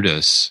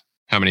 Brutus.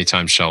 How many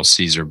times shall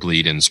Caesar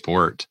bleed in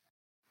sport?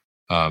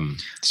 But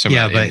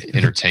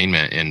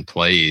entertainment, in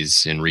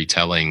plays, in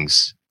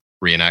retellings,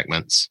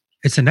 reenactments.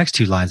 It's the next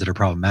two lines that are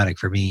problematic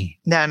for me.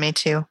 Yeah, me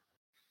too.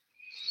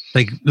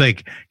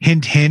 Like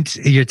hint, hint.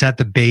 It's at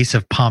the base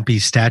of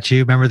Pompey's statue.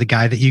 Remember the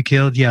guy that you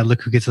killed? Yeah,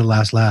 look who gets the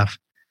last laugh.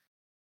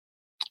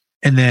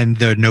 And then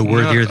they're no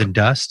worthier than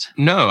dust.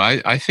 No,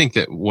 I think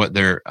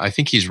that I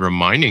think he's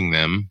reminding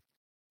them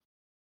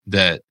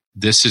that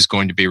this is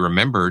going to be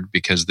remembered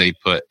because they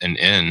put an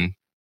end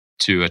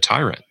to a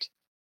tyrant,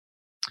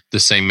 the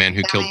same man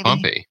who killed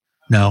Pompey.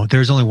 No,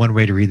 there's only one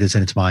way to read this,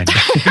 and it's mine.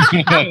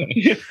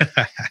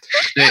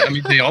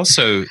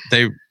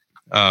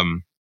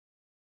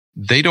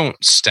 They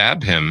don't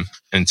stab him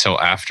until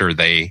after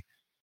they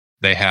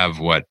have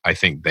what I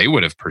think they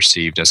would have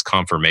perceived as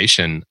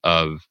confirmation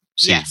of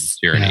Caesar's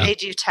tyranny. They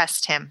do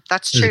test him.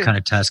 That's There's true. a kind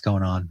of test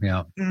going on.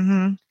 Yeah.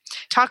 Mm-hmm.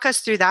 Talk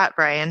us through that,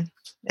 Brian.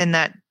 And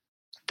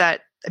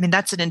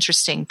that's an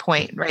interesting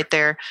point right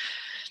there.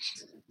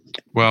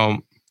 Well,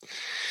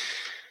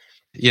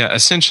 yeah,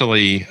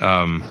 essentially,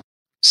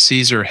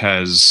 Caesar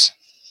has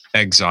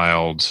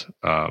exiled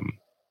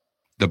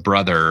the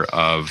brother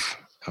of,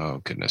 oh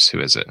goodness, who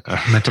is it?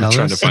 Metellus? I'm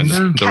trying to find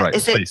the right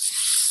is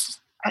place.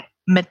 it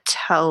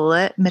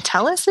Metellus'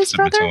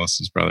 brother?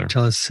 Metellus' brother.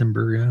 Metellus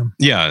Cimber,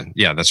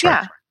 Yeah, that's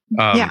right.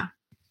 Yeah.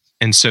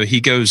 And so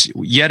he goes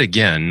yet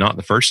again, not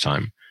the first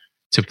time,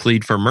 to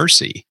plead for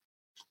mercy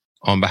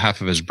on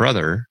behalf of his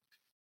brother.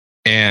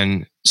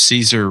 And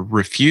Caesar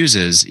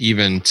refuses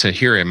even to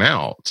hear him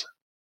out,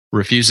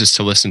 refuses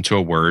to listen to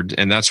a word.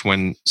 And that's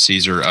when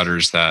Caesar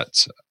utters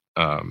that,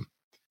 the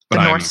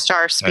North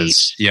Star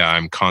speech.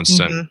 I'm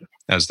constant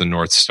as the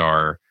North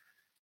Star,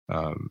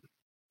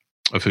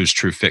 of whose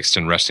true fixed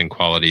and resting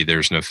quality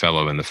there's no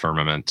fellow in the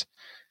firmament.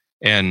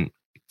 And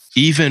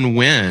even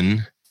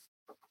when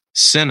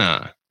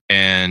Cinna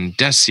and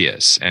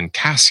Decius and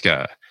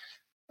Casca,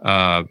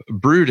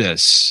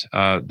 Brutus,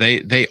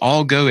 they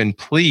all go and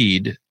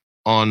plead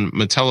on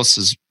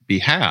Metellus's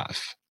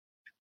behalf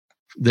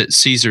that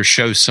Caesar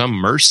show some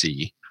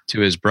mercy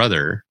to his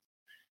brother,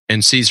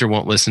 and Caesar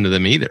won't listen to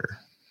them either.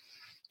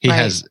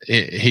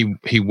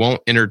 He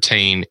won't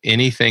entertain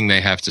anything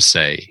they have to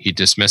say. He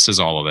dismisses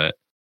all of it,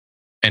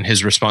 and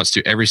his response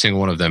to every single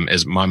one of them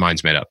is, "My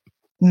mind's made up."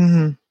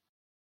 Mm-hmm.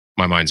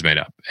 My mind's made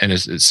up, and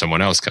it's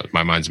someone else comes.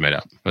 My mind's made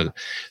up.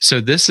 So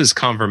this is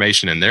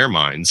confirmation in their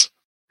minds,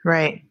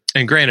 right?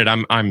 And granted,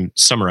 I'm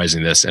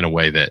summarizing this in a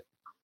way that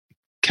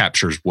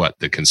captures what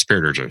the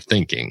conspirators are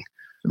thinking.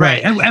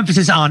 Right. And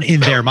emphasis on in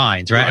their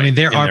minds, right? I mean,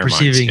 they are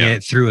perceiving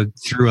it through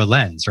a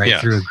lens, right?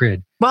 Through a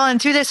grid. Well, and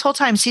through this whole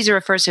time, Caesar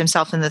refers to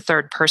himself in the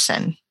third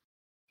person.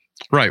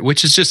 Right,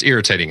 which is just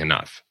irritating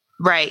enough.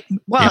 Right.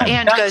 Well,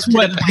 and goes to the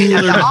point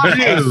of the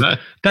office.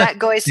 That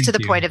goes to the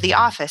point of the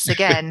office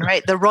again,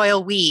 right? The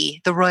royal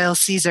we, the royal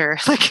Caesar.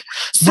 Like,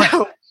 so.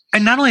 Right.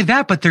 And not only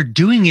that, but they're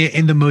doing it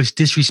in the most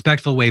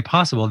disrespectful way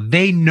possible.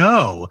 They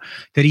know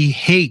that he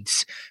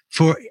hates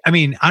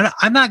I'm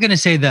not going to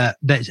say that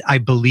I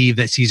believe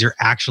that Caesar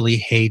actually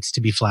hates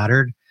to be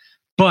flattered,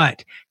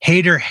 but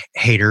Caesar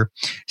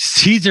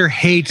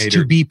hates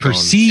to be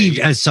perceived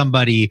as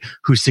somebody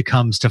who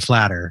succumbs to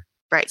flatter.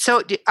 Right.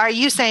 So are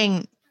you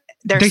saying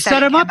they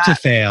set him up to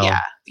fail?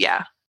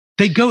 Yeah.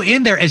 They go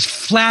in there as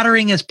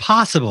flattering as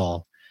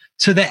possible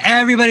so that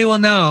everybody will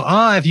know,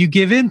 if you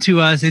give in to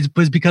us, it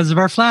was because of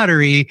our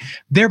flattery,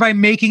 thereby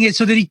making it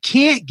so that he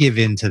can't give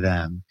in to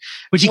them,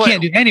 which he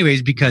can't do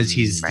anyways because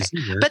he's the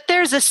Caesar. But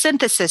there's a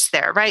synthesis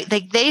there, right?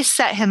 They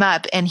set him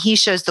up and he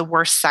shows the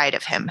worst side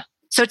of him.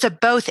 So it's a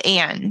both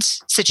and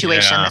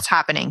situation that's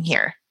happening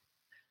here.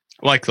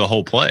 Like the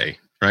whole play.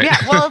 Right? Yeah,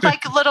 well,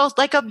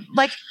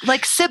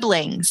 like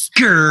siblings,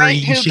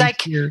 right?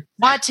 Who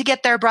want to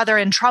get their brother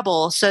in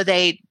trouble, so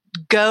they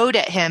goad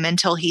at him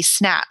until he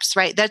snaps,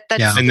 right?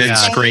 And then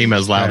scream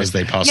as loud as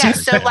they possibly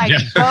can. So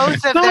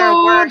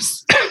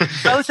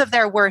both of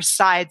their worst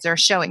sides are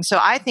showing. So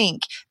I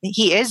think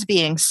he is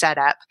being set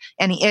up,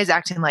 and he is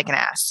acting like an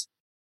ass.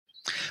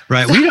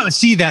 Right. We don't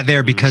see that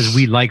there because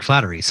we like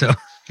flattery. So,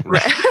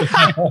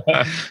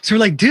 so we're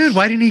like, dude,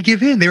 why didn't he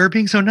give in? They were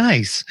being so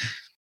nice.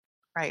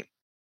 Right.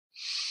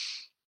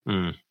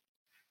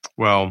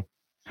 Well,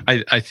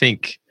 I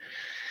think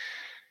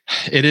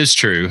it is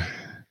true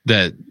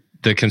that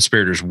the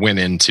conspirators went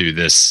into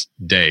this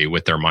day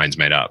with their minds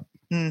made up.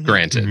 Mm-hmm.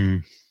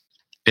 Granted,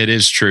 it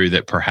is true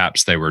that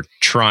perhaps they were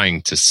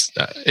trying to,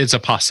 it's a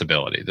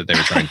possibility that they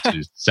were trying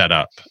to set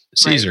up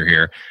Caesar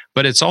here,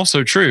 but it's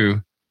also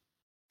true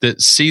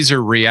that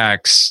Caesar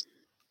reacts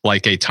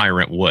like a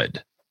tyrant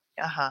would.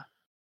 Uh-huh.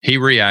 He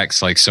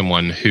reacts like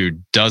someone who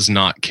does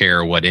not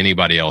care what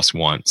anybody else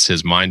wants.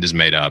 His mind is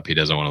made up. He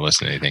doesn't want to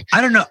listen to anything.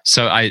 I don't know.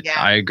 So I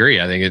agree.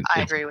 I think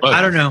I agree with you.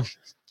 I don't know.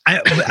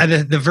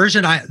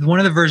 One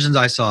of the versions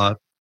I saw,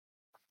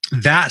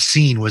 that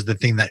scene was the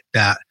thing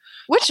that.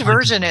 Which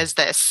version is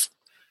this?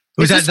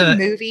 Was this that a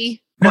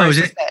movie? No,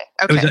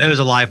 it was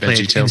a live play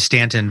in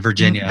Stanton,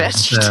 Virginia.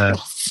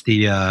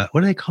 The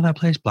what do they call that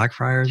place?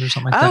 Blackfriars or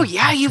something like that? Oh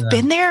yeah, you've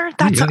been there?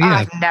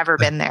 I've never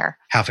been there.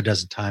 Half a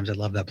dozen times. I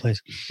love that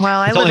place. Well,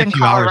 I live in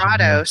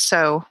Colorado,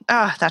 so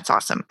that's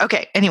awesome.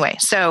 Okay, anyway,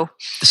 so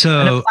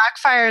in a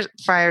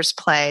Blackfriars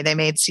play, they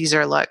made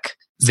Caesar look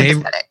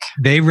sympathetic.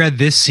 They read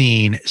this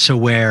scene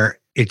where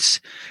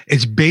it's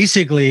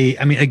basically,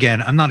 I mean,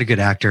 again, I'm not a good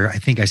actor. I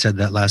think I said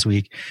that last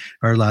week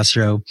or last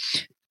show.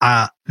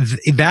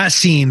 That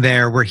scene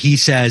there where he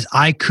says,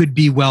 "I could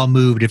be well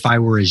moved if I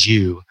were as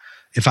you.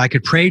 If I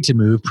could pray to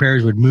move,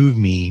 prayers would move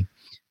me,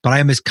 but I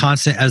am as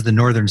constant as the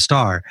northern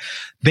star."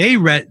 They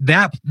read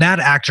that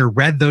actor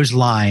read those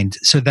lines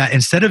so that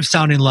instead of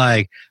sounding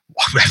like,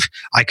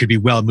 "I could be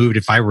well moved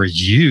if I were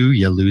as you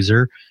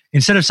loser,"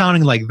 instead of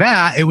sounding like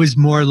that, it was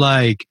more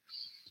like,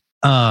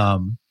 I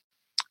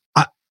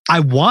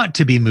want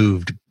to be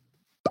moved.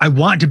 I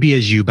want to be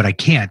as you, but I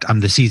can't. I'm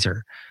the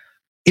Caesar.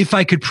 If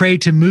I could pray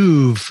to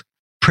move,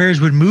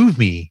 prayers would move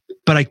me,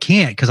 but I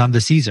can't because I'm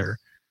the Caesar.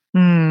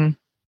 Mm.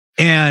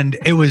 And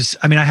it was,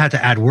 I mean, I had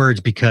to add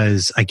words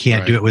because I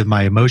can't do it with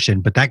my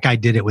emotion, but that guy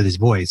did it with his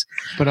voice.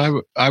 But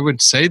I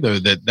would say, though,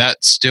 that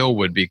still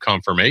would be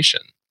confirmation.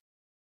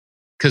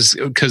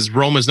 Because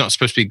Rome is not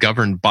supposed to be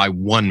governed by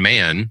one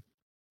man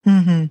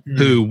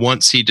who,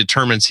 once he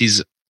determines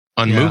he's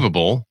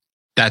unmovable,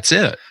 that's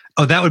it.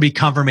 Oh, that would be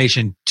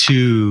confirmation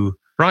to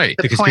right.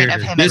 The point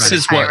of him this as a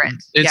is what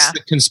tyrant. it's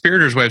the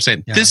conspirators' way of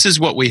saying this is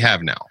what we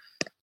have now.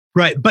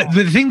 Right. But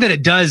the thing that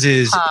it does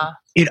is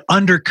it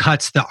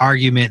undercuts the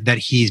argument that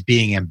he's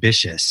being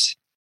ambitious,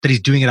 that he's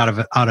doing it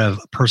out of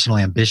personal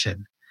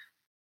ambition.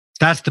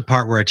 That's the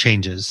part where it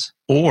changes.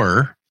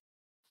 Or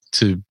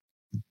to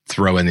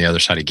throw in the other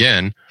side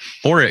again,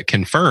 or it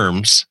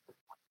confirms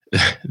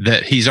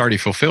that he's already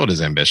fulfilled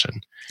his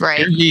ambition. Right.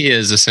 Here he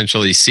is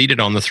essentially seated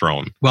on the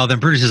throne. Well, then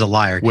Brutus is a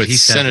liar. With he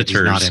says senators. That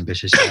he's not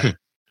ambitious yet.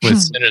 With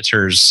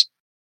senators.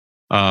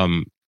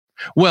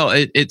 Well,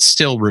 it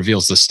still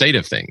reveals the state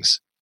of things.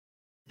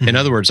 In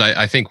other words,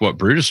 I think what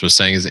Brutus was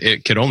saying is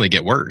it could only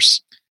get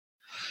worse.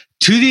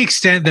 To the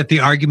extent that the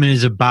argument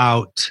is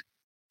about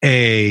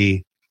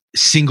a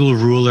single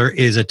ruler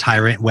is a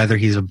tyrant, whether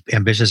he's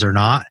ambitious or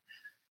not,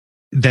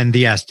 then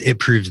yes, it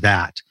proves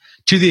that.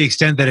 To the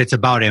extent that it's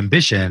about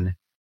ambition,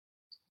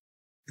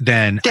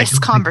 then this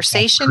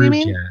conversation, you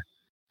mean? Yet.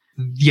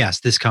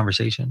 Yes, this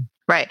conversation.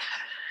 Right.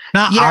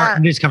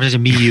 Not this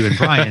conversation, me, you, and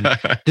Brian.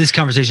 This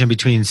conversation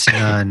between Cinna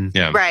and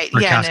right.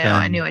 Yeah, no,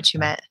 I knew what you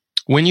meant.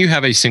 When you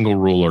have a single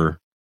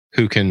ruler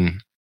who can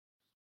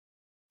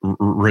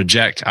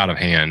reject out of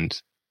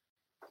hand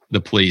the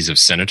pleas of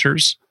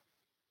senators,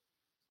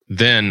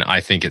 then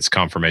I think it's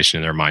confirmation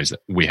in their minds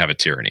that we have a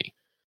tyranny.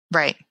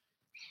 Right.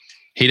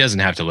 He doesn't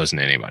have to listen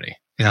to anybody.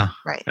 Yeah.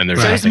 Right. And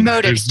there's so his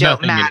motives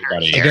don't matter.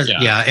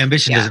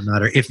 Ambition doesn't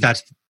matter if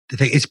that's the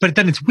thing. But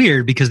then it's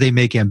weird because they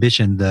make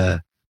ambition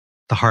the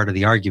heart of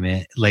the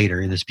argument later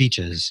in the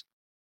speeches.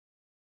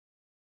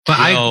 But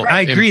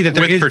I agree that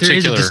there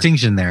is a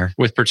distinction there.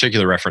 With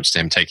particular reference to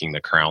him taking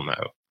the crown,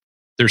 though.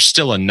 There's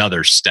still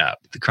another step.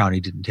 The crown he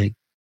didn't take.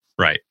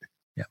 Right.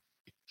 Yeah.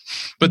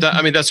 But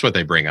that's what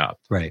they bring up.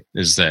 Right.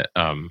 Is that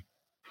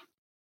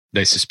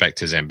they suspect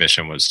his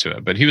ambition was to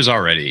it. But he was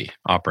already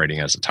operating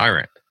as a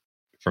tyrant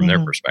from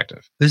their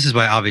perspective. This is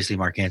why obviously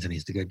Mark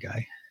Antony's the good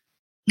guy.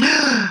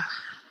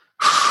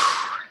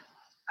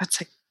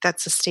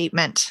 That's a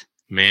statement.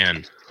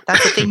 Man.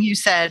 That's the thing you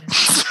said.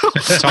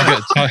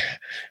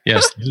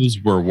 Yes, those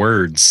were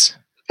words.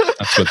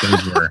 That's what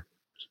those were.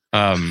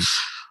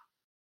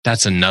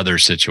 That's another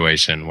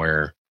situation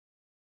where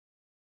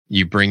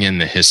you bring in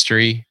the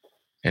history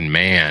and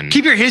man.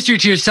 Keep your history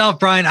to yourself,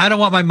 Brian. I don't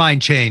want my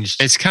mind changed.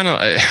 It's kind of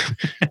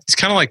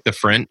like the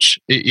French.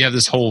 You have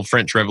this whole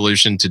French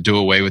Revolution to do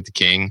away with the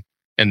king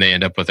and they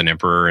end up with an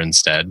emperor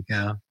instead.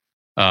 Yeah.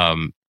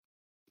 Had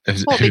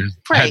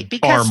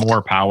far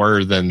more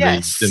power than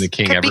the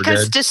king ever did.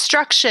 Because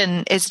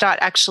destruction is not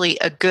actually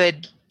a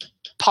good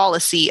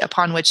policy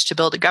upon which to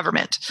build a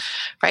government,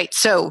 right?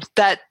 So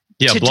that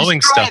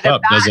blowing stuff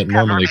up doesn't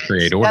normally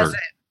create order.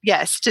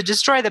 Yes, to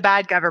destroy the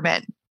bad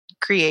government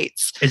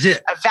creates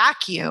a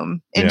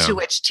vacuum into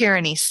which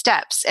tyranny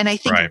steps, and I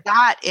think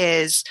that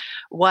is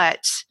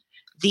what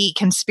the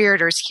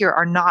conspirators here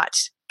are not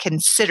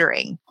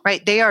considering.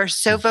 Right? They are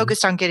so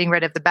focused on getting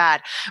rid of the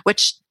bad,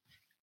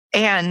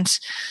 and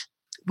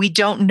we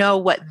don't know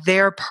what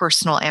their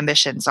personal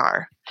ambitions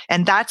are.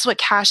 And that's what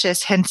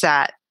Cassius hints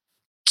at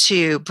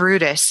to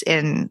Brutus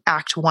in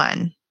Act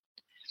 1.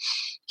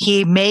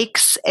 He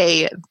makes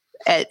a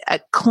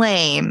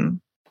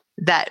claim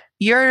that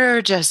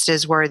you're just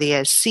as worthy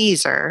as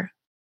Caesar.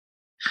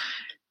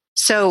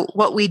 So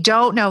what we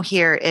don't know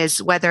here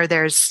is whether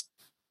there's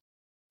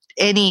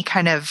any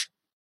kind of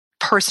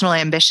personal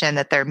ambition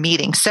that they're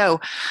meeting. So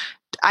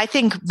I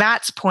think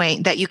Matt's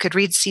point that you could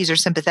read Caesar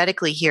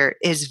sympathetically here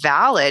is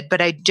valid,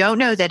 but I don't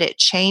know that it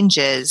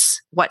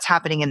changes what's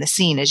happening in the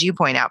scene, as you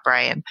point out,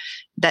 Brian,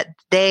 that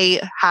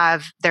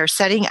they're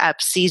setting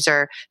up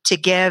Caesar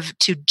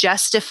to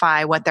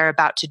justify what they're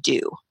about to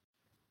do.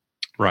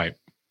 Right.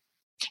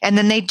 And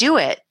then they do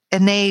it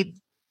and they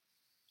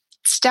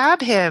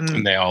stab him.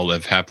 And they all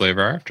live happily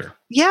ever after.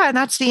 Yeah. And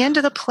that's the end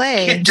of the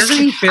play. Yeah, doesn't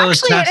he fail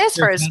his test? Actually, it is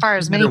for as far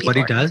as many people. What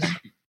he does?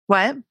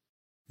 What?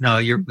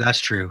 No, that's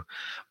true.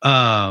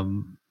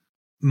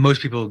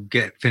 Most people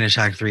finish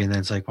Act 3 and then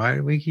it's like, why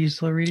are we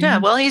still reading? Yeah,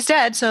 well, he's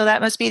dead, so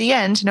that must be the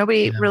end.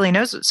 Nobody really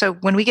knows. So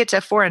when we get to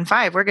 4 and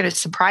 5, we're going to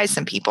surprise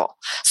some people.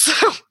 So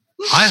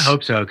I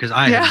hope so, because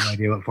I have no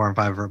idea what 4 and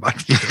 5 are about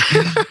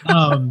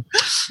to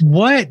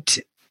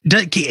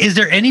do. Is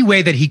there any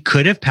way that he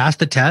could have passed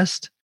the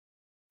test?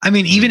 I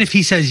mean, even if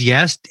he says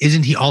yes,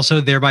 isn't he also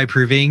thereby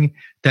proving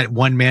that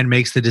one man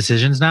makes the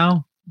decisions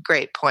now?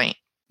 Great point.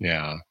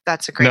 Yeah.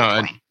 That's a great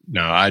point.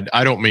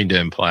 I don't mean to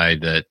imply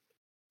that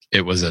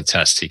it was a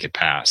test he could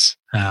pass.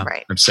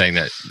 Right. I'm saying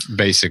that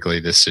basically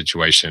this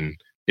situation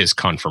is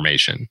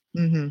confirmation.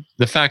 Mm-hmm.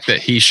 The fact that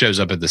he shows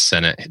up at the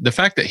Senate, the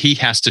fact that he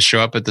has to show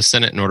up at the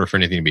Senate in order for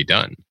anything to be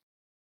done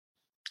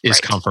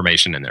is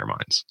confirmation in their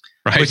minds.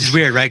 Right. Which is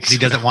weird, right? Because he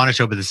doesn't want to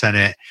show up at the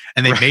Senate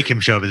and they make him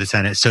show up at the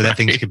Senate so that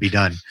things can be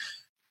done.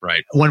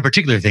 Right. One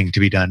particular thing to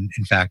be done,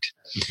 in fact.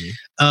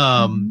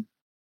 Mm-hmm.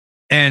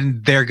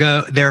 And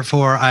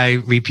therefore, I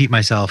repeat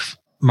myself,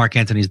 Mark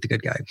Antony's the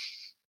good guy.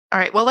 All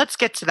right. Well, let's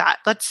get to that.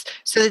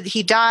 So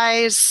he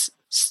dies.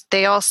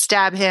 They all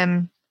stab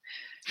him.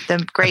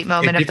 The great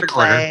moment of the Different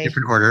play.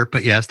 different order,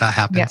 but yes, that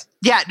happens.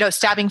 Yeah, no,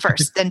 stabbing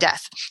first, then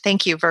death.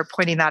 Thank you for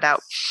pointing that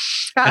out.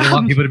 I don't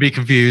want people to be A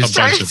confused.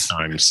 bunch of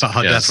times.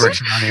 How death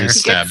works around here. He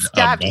He gets a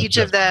stabbed bunch each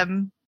of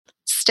them.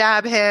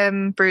 Stab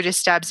him. Brutus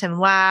stabs him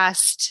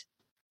last.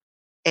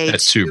 Et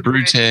tu,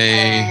 Brute.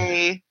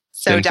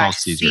 So Then dies falls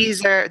Caesar.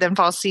 Caesar. Then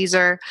falls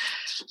Caesar.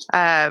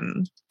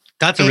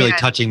 That's a really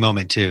touching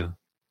moment too.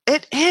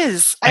 It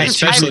is.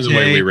 Especially the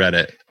way we read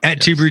it.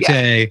 Et tu, Brute,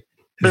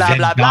 Blah, then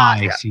blah, blah.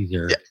 die, Yeah.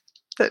 Caesar.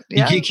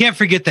 Yeah. You can't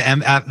forget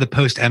the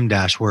post M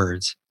dash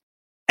words.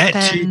 Et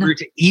tu, Then-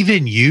 Brute,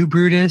 even you,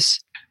 Brutus,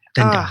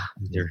 then die, Ah.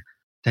 Caesar.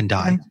 Then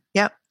die.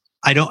 Yep.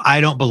 I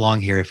don't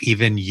belong here if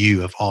even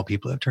you, of all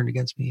people, have turned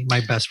against me,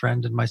 my best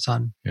friend and my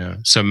son. Yeah.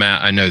 So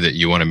Matt, I know that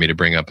you wanted me to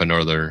bring up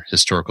another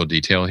historical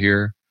detail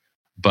here,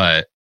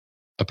 but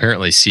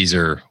apparently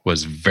Caesar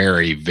was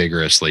very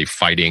vigorously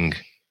fighting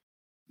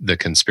the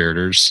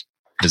conspirators,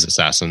 his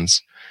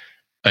assassins,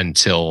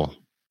 until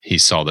he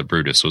saw that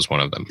Brutus was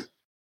one of them.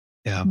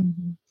 Yeah.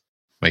 Mhm.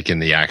 Like in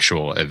the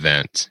actual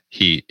event,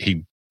 he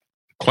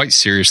quite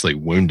seriously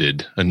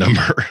wounded a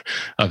number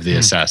of the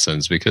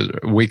assassins, because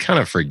we kind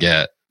of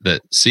forget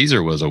that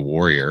Caesar was a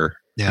warrior.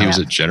 Yeah. He was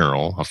a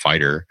general, a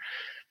fighter.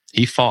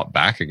 He fought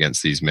back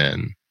against these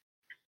men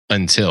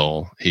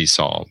until he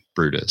saw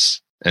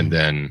Brutus. And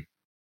then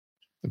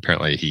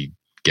apparently he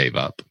gave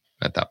up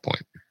at that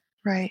point.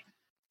 Right.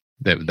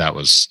 That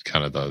was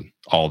kind of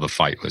all the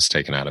fight was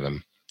taken out of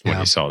him when Yeah.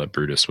 he saw that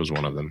Brutus was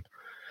one of them.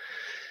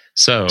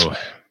 So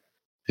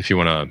if you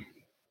want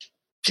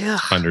to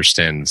Ugh.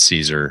 understand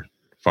Caesar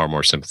far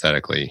more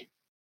sympathetically,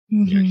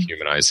 Mhm.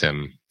 humanize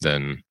him,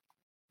 then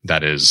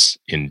that is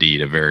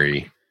indeed a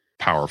very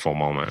powerful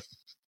moment.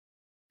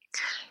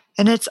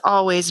 And it's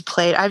always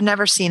played. I've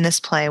never seen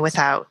this play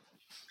without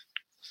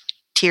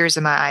tears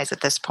in my eyes at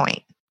this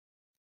point.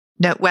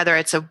 No, whether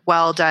it's a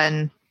well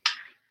done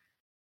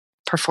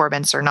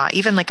performance or not,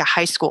 even like a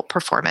high school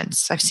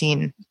performance, I've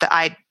seen that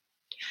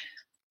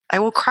I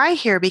will cry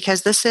here,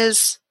 because this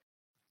is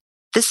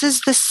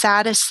the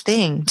saddest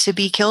thing. To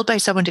be killed by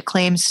someone who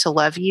claims to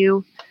love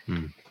you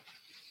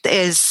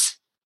is,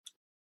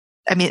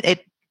 I mean,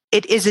 it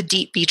is a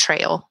deep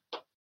betrayal.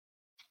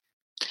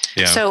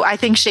 Yeah. So I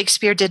think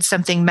Shakespeare did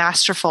something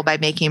masterful by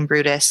making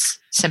Brutus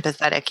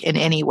sympathetic in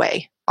any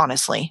way,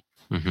 honestly.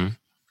 Mm-hmm.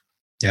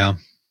 Yeah.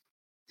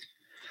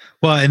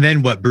 Well, and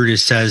then what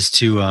Brutus says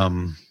to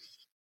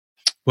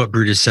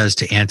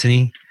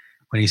Antony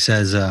when he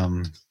says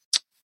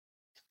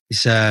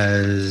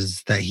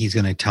that he's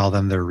going to tell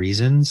them their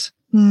reasons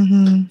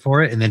Mm-hmm.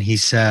 for it, and then he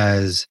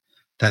says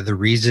that the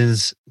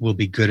reasons will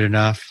be good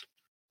enough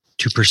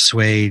to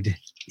persuade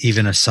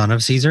even a son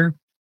of Caesar.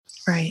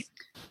 Right.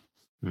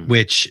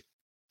 Which,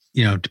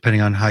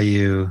 depending on how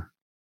you.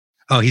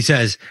 Oh, he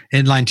says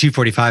in line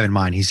 245 in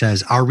mine, he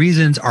says, "Our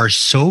reasons are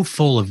so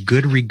full of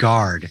good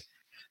regard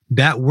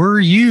that were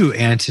you,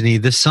 Antony,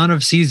 the son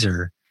of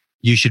Caesar,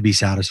 you should be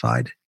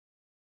satisfied."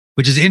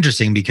 Which is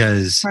interesting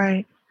because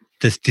Right.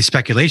 the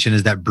speculation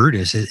is that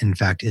Brutus, in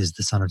fact, is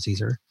the son of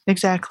Caesar,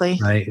 Exactly.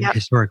 right? Yep.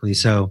 Historically.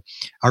 So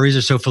our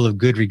reasons are so full of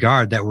good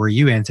regard that were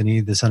you,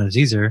 Antony, the son of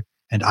Caesar,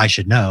 and I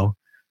should know,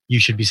 you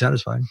should be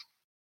satisfied.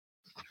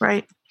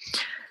 Right.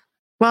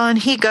 Well,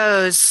 and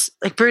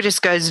Brutus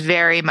goes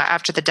very much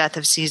after the death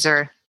of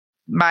Caesar.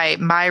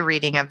 My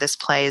reading of this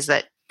play is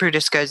that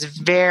Brutus goes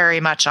very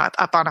much up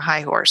on a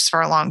high horse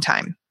for a long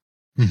time.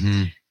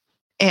 Mm-hmm.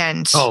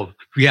 And Oh,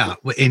 yeah,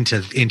 into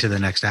the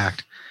next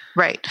act.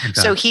 right. Okay.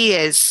 So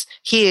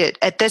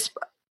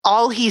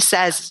all he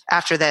says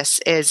after this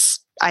is,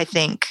 I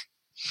think,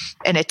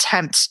 an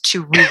attempt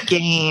to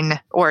regain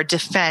or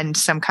defend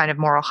some kind of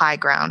moral high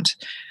ground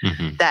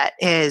Mm-hmm. that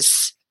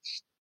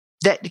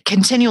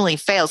continually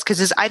fails,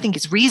 because I think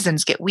his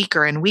reasons get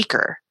weaker and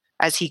weaker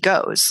as he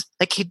goes.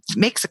 Like, he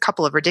makes a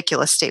couple of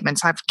ridiculous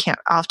statements. I'll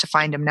have to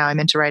find him now. I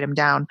meant to write him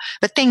down,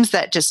 but things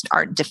that just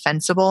aren't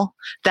defensible.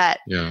 That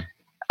Yeah.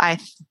 I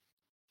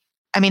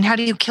mean, how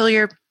do you kill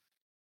your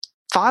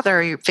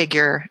father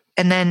figure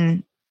and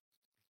then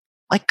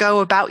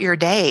go about your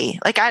day?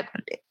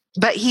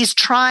 But he's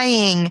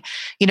trying,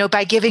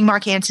 by giving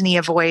Mark Antony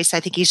a voice, I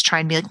think he's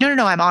trying to be like,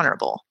 no, I'm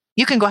honorable.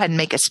 You can go ahead and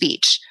make a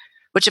speech,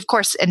 which of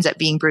course ends up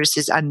being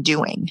Brutus's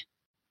undoing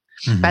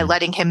Mm-hmm. by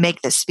letting him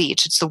make this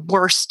speech. It's the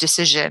worst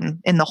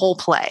decision in the whole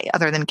play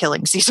other than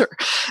killing Caesar.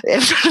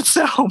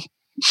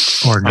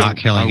 Or not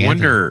killing I Antony.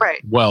 wonder,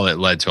 Right. well, it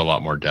led to a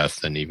lot more death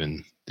than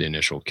even the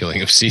initial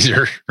killing of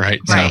Caesar, right?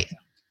 Right.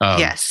 So,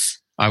 Yes.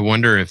 I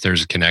wonder if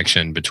there's a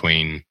connection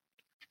between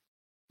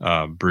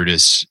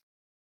Brutus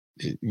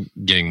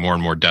getting more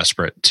and more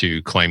desperate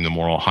to claim the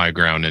moral high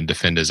ground and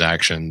defend his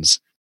actions,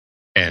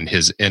 and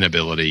his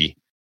inability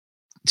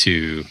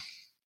to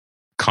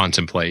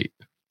contemplate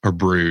or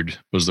brood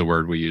was the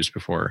word we used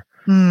before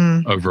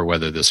over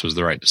whether this was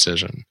the right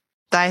decision.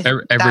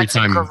 Every That's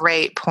time, a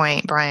great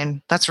point,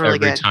 Brian. That's really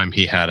every good. time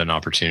he had an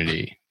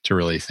opportunity to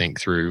really think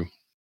through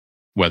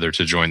whether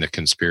to join the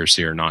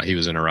conspiracy or not, he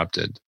was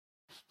interrupted.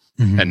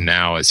 Mhm. And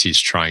now, as he's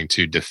trying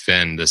to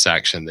defend this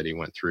action that he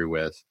went through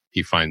with,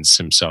 he finds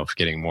himself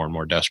getting more and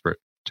more desperate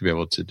to be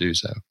able to do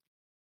so.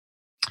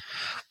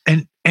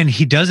 And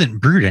he doesn't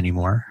brood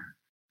anymore.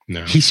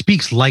 No. He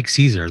speaks like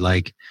Caesar,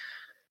 like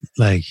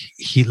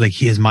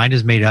his mind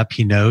is made up.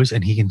 He knows,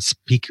 and he can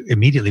speak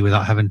immediately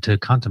without having to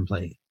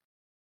contemplate.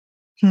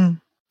 Right?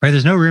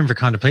 There's no room for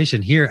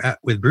contemplation here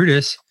with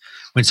Brutus.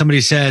 When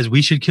somebody says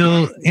we should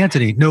kill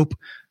Antony, nope.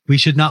 We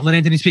should not let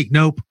Antony speak,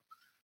 nope.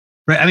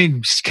 Right? I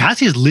mean,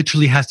 Cassius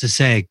literally has to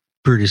say,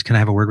 Brutus, can I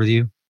have a word with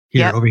you?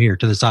 Here, over here,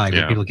 to the side,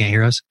 where people can't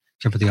hear us,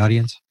 except for the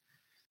audience.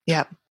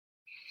 Yep.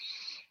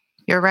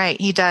 You're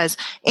right. He does.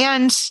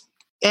 And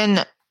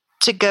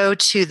to go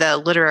to the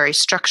literary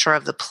structure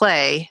of the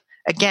play,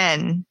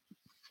 again,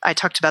 I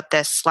talked about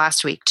this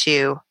last week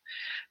too,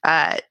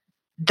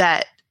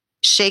 that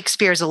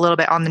Shakespeare is a little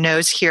bit on the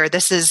nose here.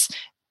 This is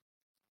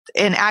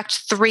in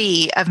Act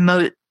 3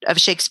 of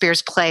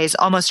Shakespeare's plays.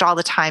 Almost all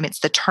the time, it's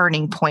the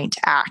turning point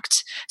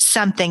act.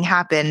 Something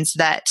happens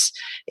that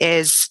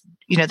is,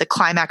 the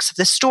climax of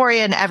the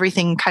story, and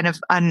everything kind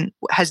of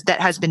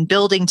has been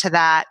building to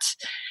that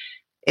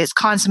is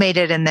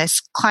consummated in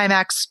this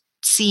climax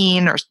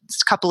scene or a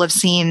couple of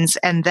scenes,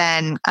 and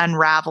then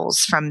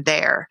unravels from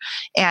there.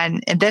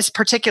 And in this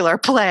particular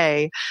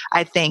play,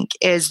 I think,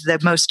 is the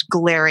most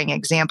glaring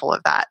example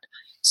of that.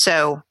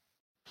 So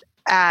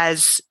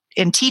as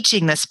in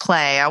teaching this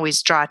play, I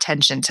always draw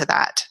attention to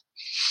that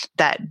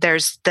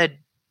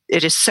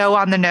it is so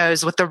on the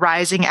nose with the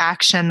rising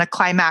action, the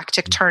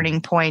climactic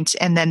turning point,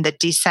 and then the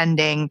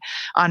descending,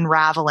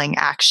 unraveling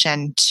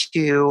action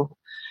to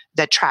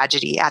the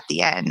tragedy at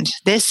the end.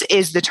 This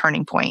is the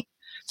turning point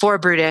for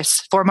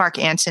Brutus, for Mark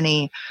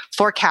Antony,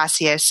 for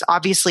Cassius,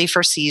 obviously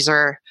for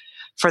Caesar,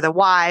 for the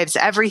wives.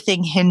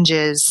 Everything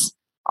hinges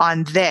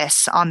on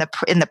this,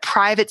 in the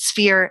private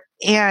sphere,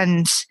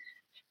 and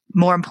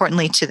more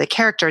importantly to the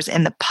characters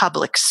in the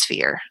public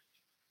sphere.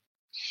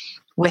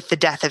 With the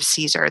death of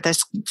Caesar,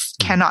 this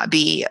cannot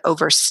be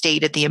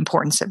overstated, the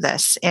importance of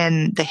this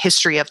in the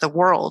history of the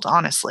world,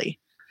 honestly.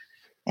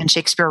 And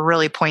Shakespeare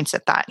really points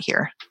at that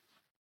here.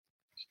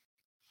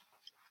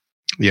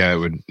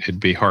 Yeah, it'd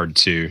be hard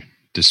to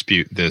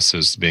dispute this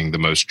as being the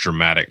most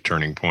dramatic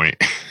turning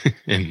point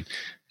in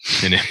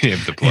any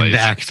of the plays. In the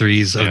Act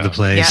 3s of the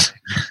plays.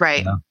 Yeah,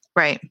 right,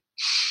 right.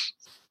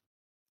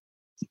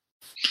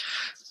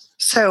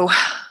 So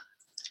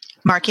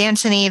Mark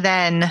Antony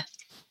then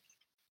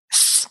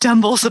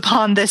stumbles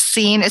upon this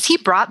scene. Is he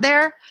brought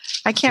there?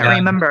 I can't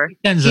remember.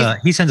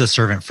 He sends a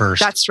servant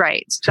first. That's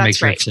right. To make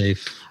sure it's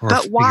safe.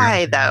 But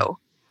why though?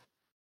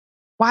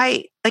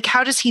 Why? Like,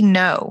 how does he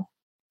know?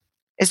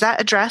 Is that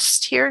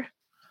addressed here?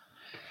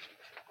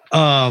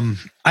 I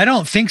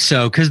don't think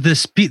so, because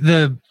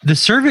the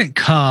servant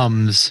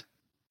comes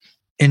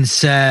and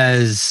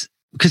says,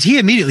 because he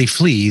immediately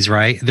flees,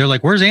 right? They're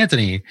like, "Where's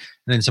Antony?" And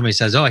then somebody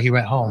says, "Oh, he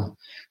went home."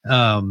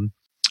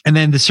 And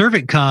then the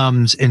servant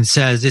comes and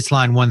says, it's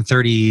line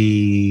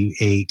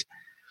 138.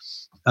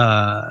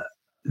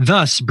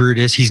 Thus,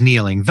 Brutus, he's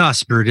kneeling.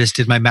 Thus, Brutus,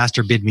 did my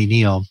master bid me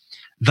kneel.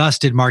 Thus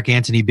did Mark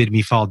Antony bid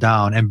me fall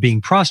down. And being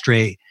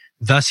prostrate,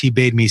 thus he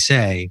bade me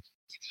say,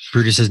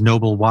 Brutus is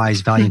noble,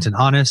 wise, valiant, and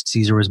honest.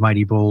 Caesar was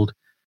mighty, bold,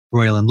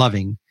 royal, and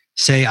loving.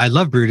 Say, I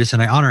love Brutus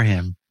and I honor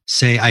him.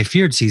 Say, I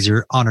feared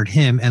Caesar, honored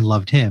him, and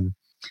loved him.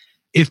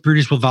 If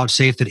Brutus will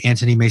vouchsafe that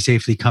Antony may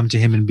safely come to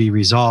him and be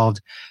resolved,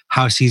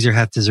 how Caesar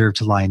hath deserved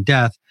to lie in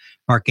death,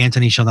 Mark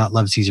Antony shall not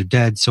love Caesar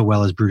dead so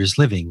well as Brutus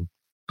living,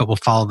 but will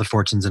follow the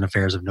fortunes and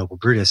affairs of noble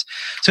Brutus.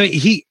 So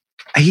he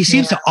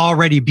seems to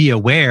already be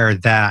aware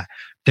that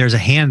there's a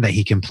hand that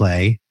he can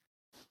play.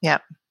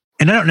 Yep.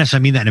 And I don't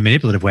necessarily mean that in a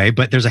manipulative way,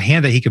 but there's a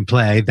hand that he can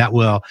play that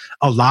will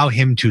allow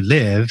him to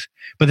live.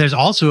 But there's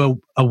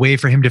also a way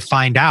for him to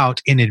find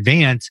out in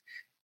advance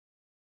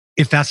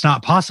if that's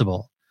not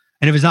possible.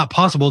 And if it's not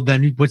possible,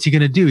 then what's he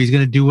going to do? He's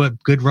going to do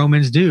what good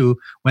Romans do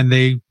when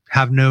they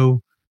have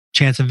no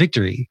chance of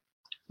victory.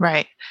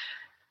 Right.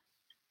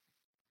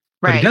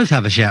 But he does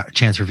have a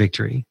chance for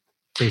victory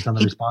based on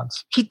the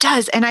response. He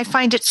does. And I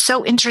find it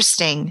so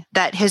interesting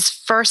that his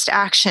first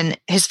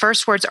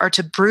words are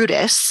to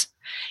Brutus,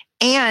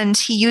 and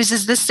he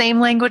uses the same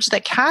language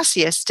that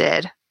Cassius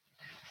did,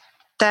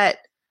 that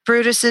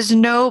Brutus is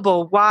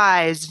noble,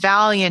 wise,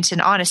 valiant,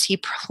 and honest. He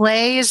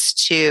plays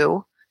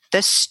to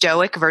the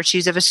stoic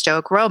virtues of a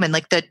stoic Roman,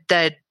 like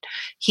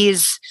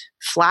he's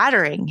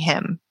flattering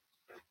him.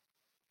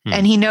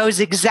 And he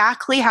knows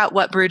exactly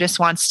what Brutus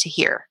wants to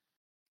hear.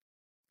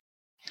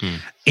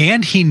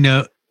 And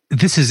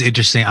this is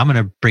interesting. I'm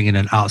going to bring in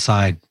an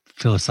outside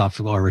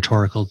philosophical or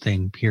rhetorical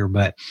thing here,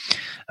 but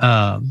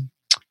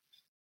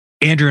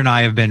Andrew and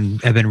I have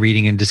been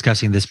reading and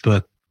discussing this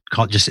book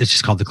it's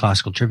just called The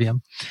Classical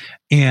Trivium.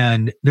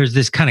 And there's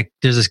this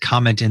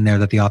comment in there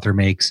that the author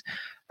makes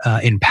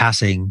in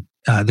passing.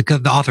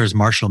 The author is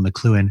Marshall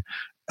McLuhan.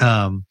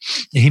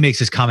 He makes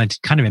this comment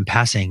kind of in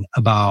passing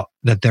about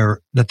that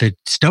the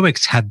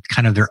Stoics had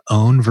kind of their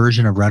own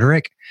version of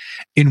rhetoric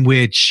in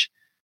which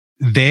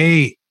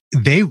they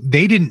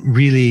didn't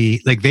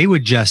really, like, they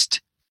would just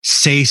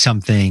say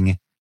something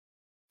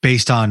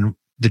based on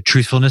the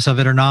truthfulness of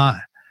it or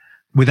not,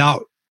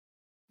 without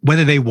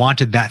whether they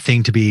wanted that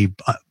thing to be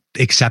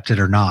accept it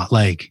or not.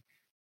 Like,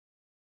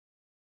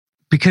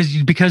 because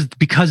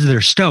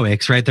they're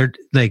Stoics, right? They're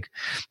like,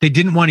 they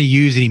didn't want to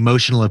use any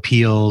emotional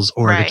appeals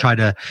or to try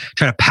to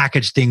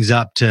package things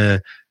up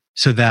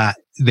so that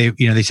they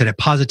said it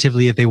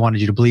positively if they wanted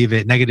you to believe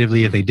it,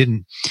 negatively if they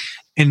didn't.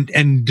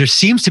 And there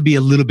seems to be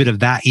a little bit of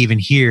that even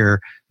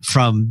here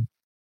from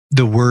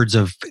the words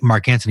of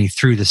Mark Antony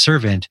through the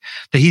servant,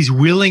 that he's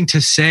willing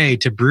to say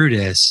to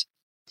Brutus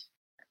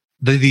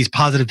these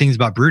positive things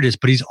about Brutus,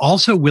 but he's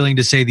also willing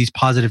to say these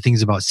positive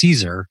things about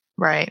Caesar.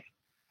 Right.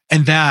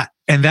 And that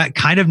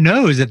kind of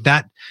knows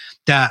that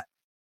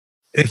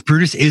if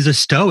Brutus is a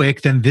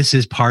Stoic, then this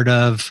is part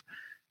of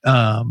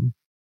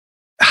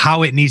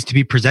how it needs to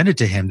be presented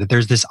to him, that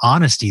there's this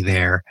honesty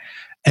there,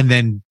 and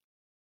then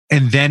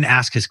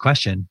ask his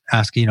question,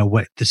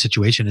 what the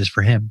situation is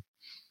for him.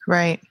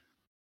 Right.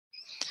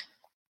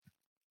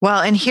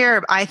 Well, and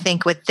here I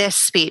think with this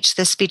speech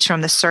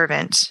from the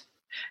servant,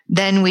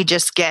 then we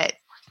just get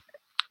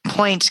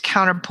point,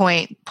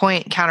 counterpoint,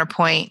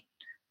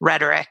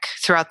 rhetoric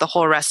throughout the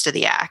whole rest of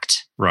the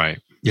act. Right.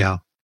 Yeah.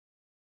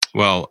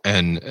 Well,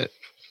 and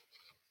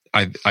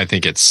I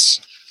think it's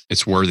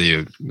worthy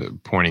of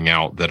pointing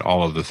out that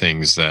all of the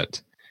things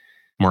that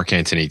Mark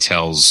Antony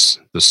tells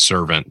the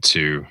servant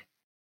to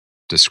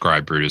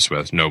describe Brutus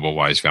with, noble,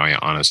 wise,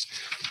 valiant, honest,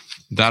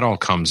 that all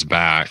comes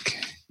back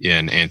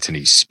in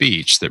Antony's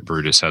speech that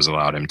Brutus has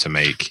allowed him to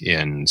make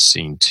in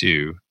scene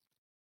 2.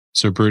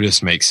 So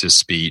Brutus makes his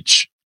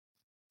speech.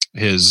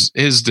 His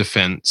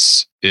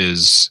defense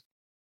is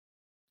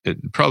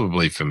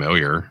probably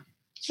familiar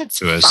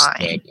to us.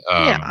 Fine.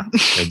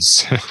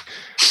 It's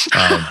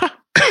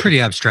pretty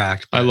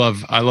abstract. I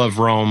love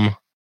Rome.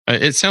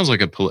 It sounds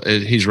like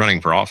he's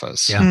running for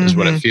office. Yeah. Is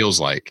what it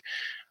feels like.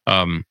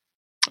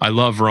 I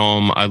love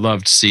Rome. I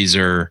loved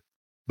Caesar,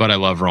 but I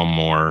love Rome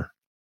more.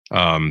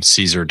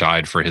 Caesar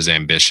died for his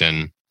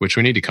ambition, which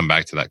we need to come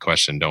back to that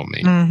question, don't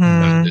we?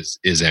 Mm-hmm.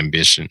 Is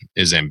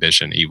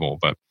ambition evil?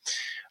 But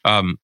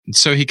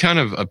so he kind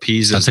of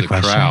appeases the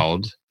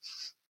crowd.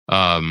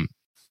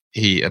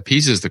 He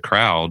appeases the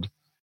crowd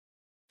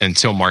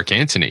until Mark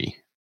Antony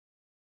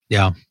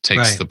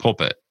takes the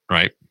pulpit,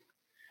 right?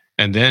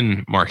 And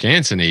then Mark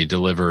Antony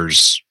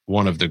delivers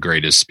one of the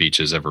greatest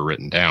speeches ever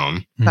written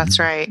down. That's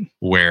right.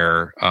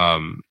 Where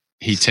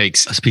he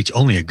takes a speech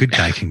only a good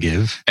guy can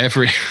give.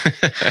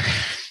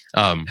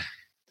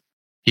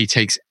 He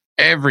takes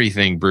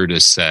everything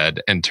Brutus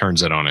said and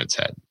turns it on its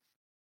head.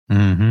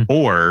 Mm-hmm.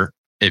 Or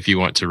if you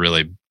want to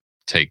really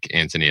take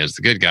Antony as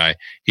the good guy,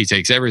 he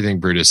takes everything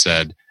Brutus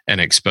said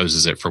and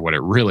exposes it for what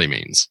it really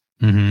means.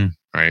 Mm-hmm.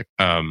 Right.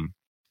 I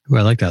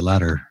like that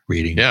latter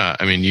reading. Yeah.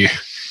 I mean,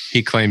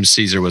 he claims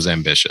Caesar was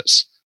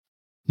ambitious.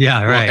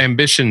 Yeah. Right. Well,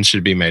 ambition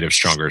should be made of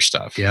stronger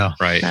stuff. Yeah.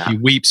 Right. Yeah. He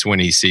weeps when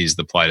he sees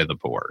the plight of the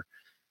poor.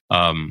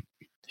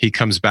 He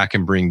comes back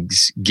and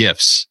brings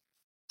gifts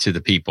to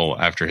the people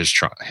after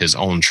his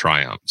own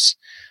triumphs.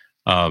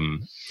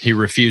 He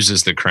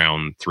refuses the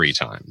crown 3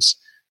 times.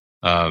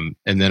 And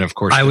then, of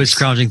course, I was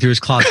scrounging through his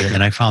closet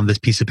and I found this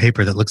piece of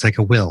paper that looks like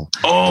a will.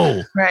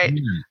 Oh, right.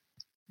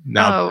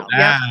 Now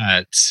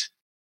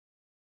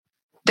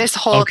this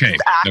whole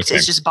act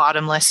is just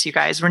bottomless, you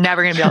guys. We're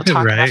never going to be able to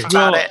talk enough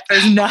about it.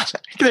 There's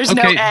nothing. There's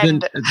no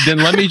end. Then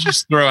let me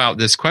just throw out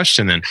this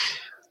question then.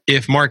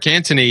 If Mark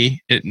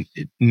Antony,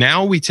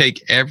 now we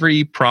take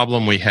every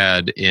problem we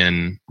had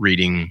in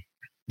reading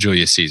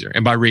Julius Caesar.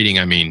 And by reading,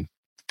 I mean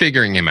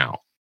figuring him out.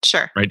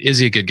 Sure. Right? Is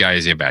he a good guy?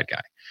 Is he a bad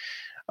guy?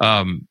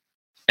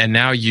 And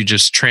now you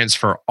just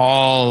transfer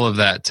all of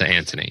that to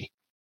Antony.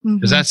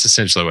 Because that's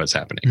essentially what's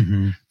happening.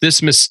 Mm-hmm.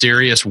 This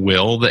mysterious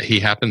will that he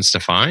happens to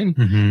find,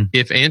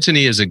 if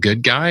Antony is a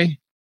good guy,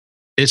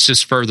 it's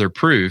just further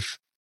proof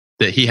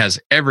that he has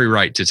every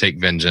right to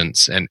take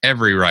vengeance and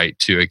every right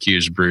to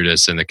accuse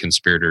Brutus and the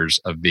conspirators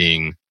of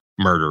being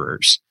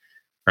murderers,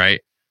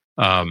 right?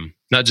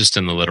 Not just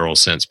in the literal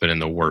sense, but in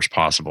the worst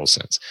possible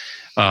sense.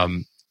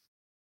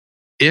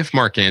 If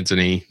Mark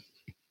Antony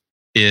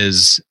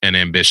is an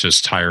ambitious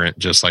tyrant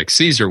just like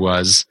Caesar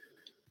was,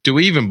 do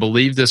we even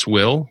believe this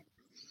will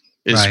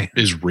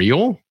is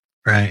real?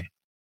 Right.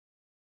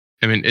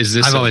 I mean, is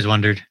this... I've always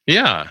wondered.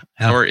 Yeah.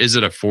 Or is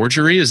it a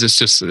forgery? Is this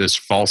just this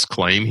false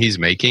claim he's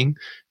making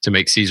to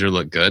make Caesar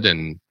look good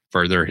and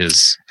further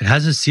his... It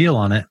has a seal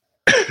on it.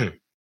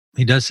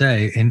 He does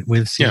say,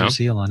 with Caesar's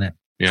seal on it.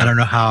 Yeah. I don't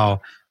know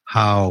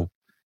how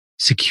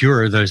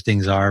secure those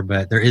things are,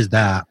 but there is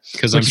that.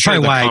 Because I'm sure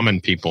the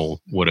common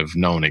people would have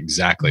known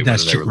exactly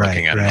whether they were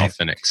looking at an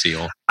authentic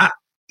seal.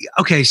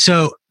 Okay,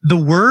 so the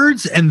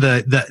words and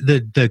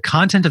the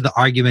content of the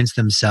arguments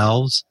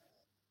themselves,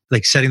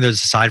 like setting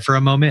those aside for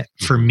a moment,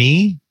 for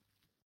me,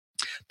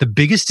 the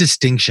biggest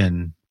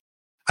distinction,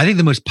 I think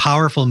the most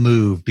powerful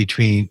move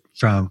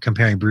from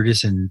comparing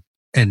Brutus and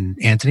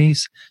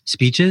Antony's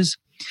speeches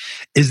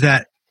is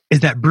that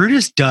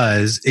Brutus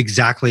does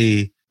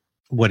exactly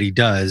what he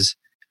does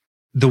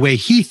the way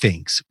he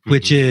thinks,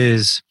 which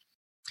is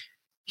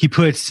he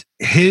puts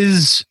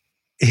his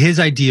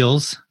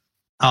ideals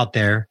out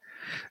there,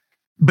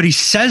 but he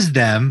says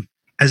them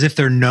as if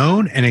they're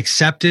known and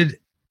accepted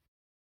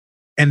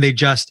and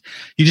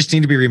you just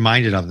need to be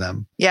reminded of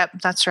them. Yep,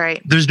 that's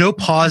right. There's no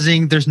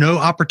pausing. There's no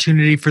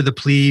opportunity for the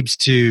plebes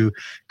to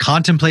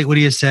contemplate what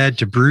he has said,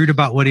 to brood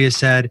about what he has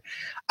said.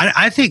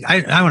 I think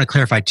I want to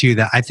clarify too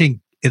that I think,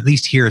 at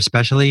least here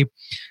especially,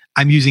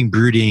 I'm using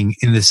brooding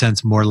in the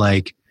sense more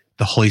like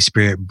the Holy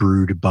Spirit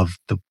brood above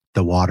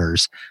the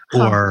waters,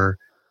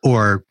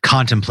 or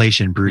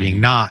contemplation brooding,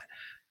 not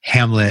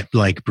Hamlet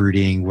like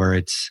brooding where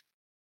it's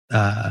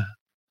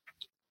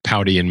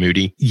pouty and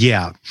moody.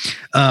 Yeah.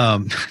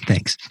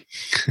 Thanks.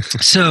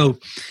 So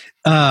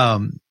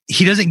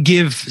he doesn't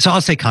give, so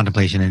I'll say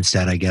contemplation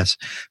instead, I guess,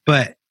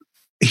 but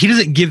he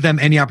doesn't give them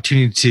any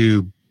opportunity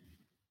to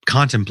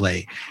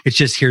contemplate. It's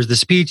just, here's the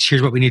speech,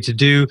 here's what we need to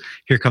do,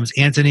 here comes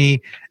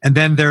Antony, and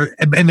then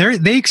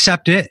they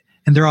accept it,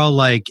 and they're all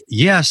like,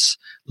 yes,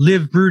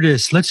 live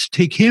Brutus, let's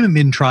take him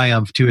in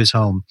triumph to his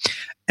home,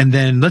 and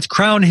then let's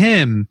crown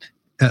him,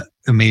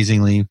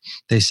 amazingly,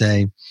 they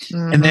say.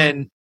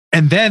 Mm-hmm.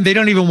 And then they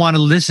don't even want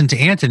to listen to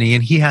Antony,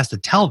 and he has to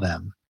tell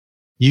them,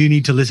 you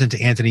need to listen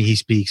to Antony, he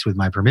speaks with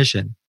my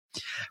permission.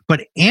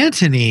 But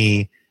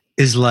Antony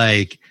is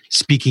like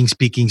speaking,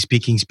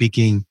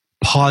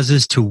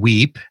 pauses to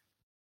weep.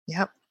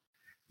 Yep.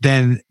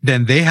 Then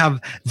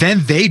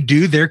they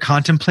do their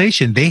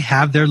contemplation. They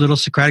have their little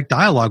Socratic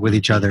dialogue with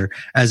each other,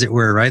 as it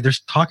were, right? They're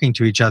talking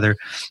to each other,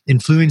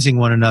 influencing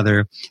one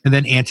another. And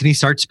then Antony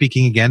starts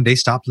speaking again. They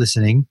stop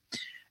listening.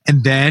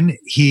 And then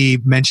he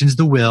mentions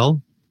the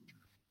will.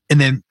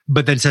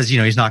 But then says,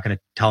 he's not going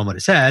to tell them what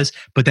it says,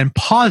 but then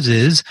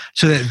pauses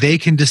so that they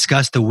can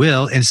discuss the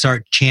will and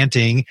start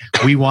chanting,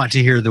 we want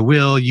to hear the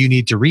will, you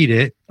need to read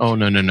it. Oh,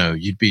 no.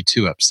 You'd be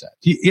too upset.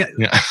 Yeah.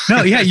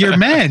 No, yeah, you're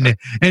men.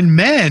 And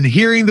men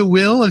hearing the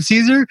will of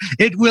Caesar,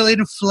 it will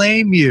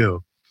inflame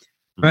you.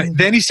 Right? Mm-hmm.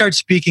 Then he starts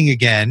speaking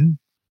again.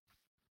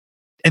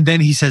 And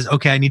then he says,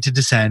 okay, I need to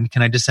descend.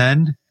 Can I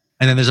descend?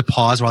 And then there's a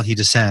pause while he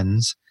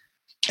descends.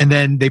 And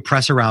then they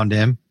press around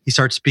him. He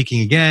starts speaking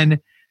again.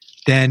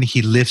 Then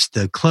he lifts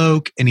the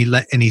cloak and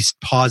he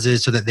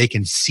pauses so that they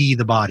can see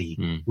the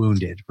body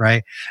wounded,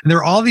 right? And there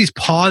are all these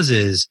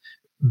pauses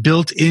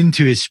built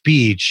into his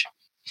speech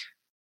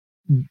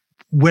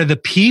where the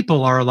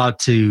people are allowed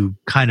to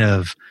kind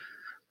of,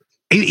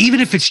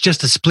 even if it's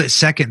just a split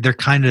second, they're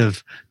kind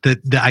of, the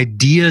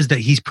ideas that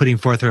he's putting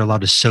forth are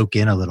allowed to soak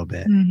in a little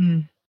bit.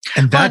 Mm-hmm.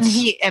 And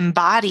he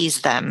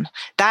embodies them.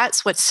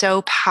 That's what's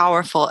so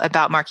powerful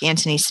about Mark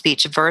Antony's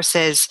speech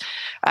versus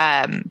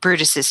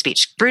Brutus's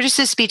speech.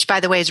 Brutus's speech,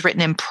 by the way, is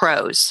written in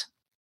prose.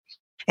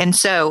 And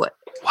so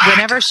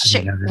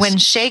when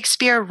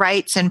Shakespeare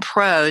writes in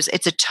prose,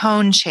 it's a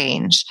tone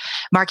change.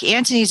 Mark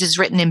Antony's is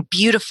written in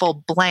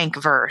beautiful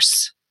blank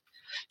verse.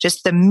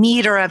 Just the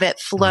meter of it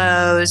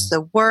flows,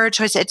 the word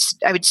choice.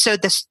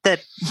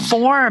 The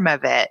form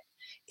of it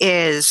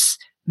is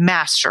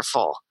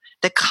masterful.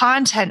 The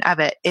content of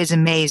it is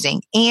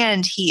amazing,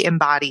 and he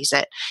embodies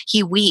it.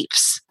 He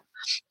weeps,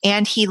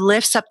 and he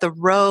lifts up the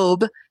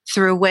robe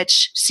through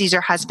which Caesar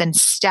has been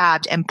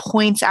stabbed and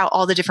points out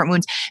all the different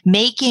wounds,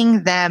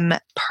 making them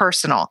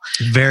personal.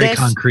 Very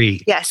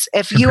concrete. Yes.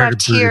 If you have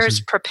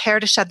tears, prepare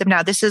to shed them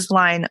now. This is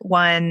line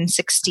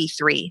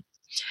 163.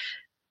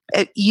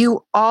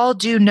 You all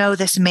do know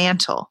this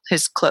mantle,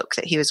 his cloak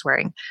that he was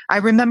wearing. I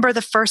remember the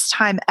first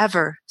time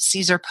ever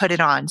Caesar put it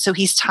on. So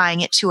he's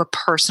tying it to a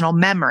personal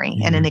memory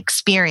and an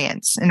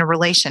experience in a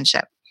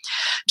relationship.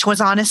 'Twas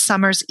on a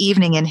summer's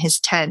evening in his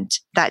tent.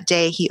 That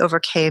day he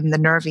overcame the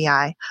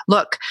Nervii.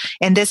 Look,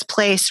 in this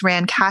place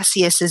ran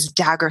Cassius's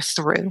dagger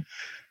through.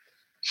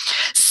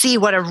 See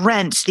what a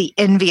rent the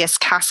envious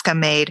Casca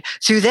made.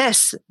 Through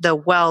this, the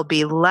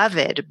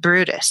well-beloved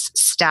Brutus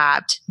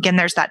stabbed. Again,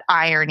 there's that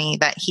irony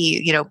that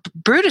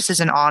Brutus is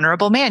an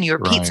honorable man. You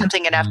repeat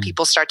something enough,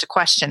 people start to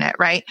question it,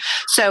 right?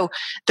 So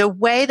the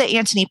way that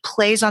Antony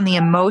plays on the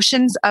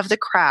emotions of the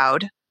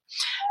crowd,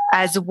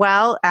 as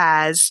well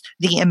as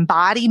the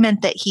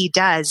embodiment that he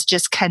does,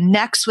 just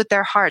connects with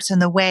their hearts in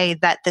the way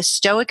that the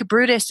Stoic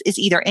Brutus is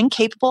either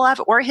incapable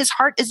of, or his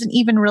heart isn't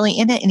even really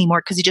in it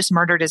anymore because he just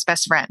murdered his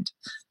best friend.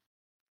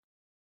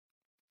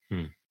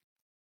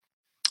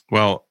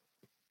 Well,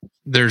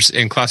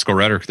 in classical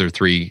rhetoric, there are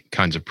three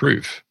kinds of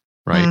proof,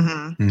 right?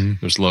 Mm-hmm. Mm-hmm.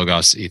 There's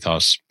logos,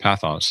 ethos,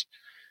 pathos.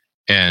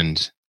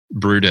 And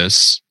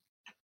Brutus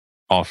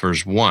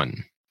offers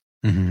one,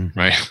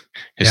 right?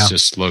 It's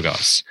just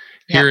logos.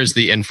 Here is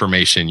the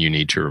information you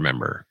need to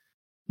remember.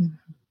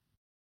 Mm-hmm.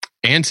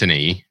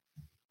 Antony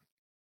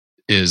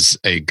is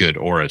a good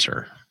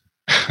orator.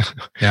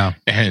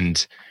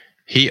 And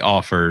he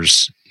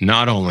offers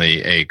not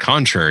only a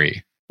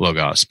contrary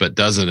logos, but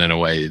does it in a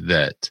way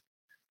that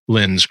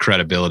lends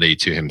credibility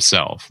to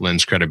himself,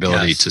 lends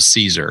credibility to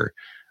Caesar,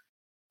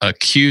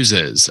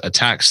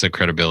 attacks the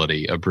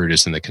credibility of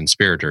Brutus and the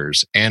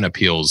conspirators, and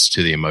appeals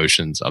to the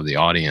emotions of the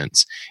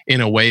audience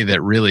in a way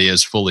that really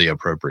is fully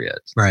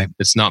appropriate. Right.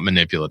 It's not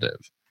manipulative.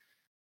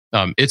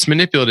 It's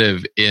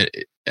manipulative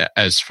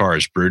as far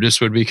as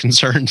Brutus would be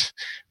concerned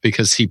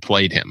because he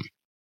played him.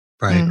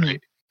 Right.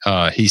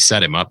 He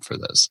set him up for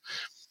this.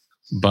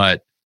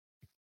 But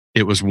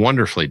it was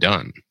wonderfully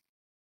done.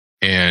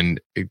 and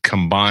it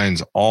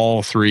combines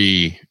all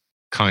three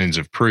kinds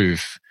of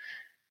proof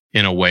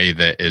in a way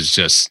that is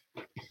just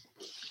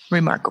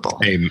remarkable.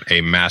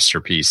 A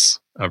masterpiece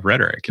of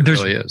rhetoric. It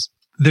really is.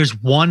 There's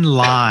one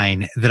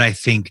line that I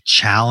think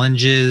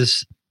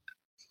challenges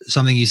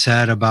something you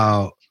said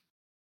about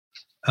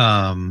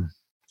that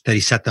he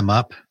set them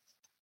up.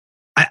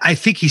 I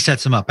think he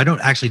sets them up. I don't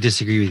actually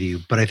disagree with you,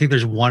 but I think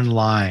there's one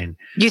line.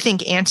 You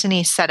think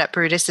Antony set up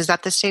Brutus? Is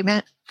that the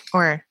statement?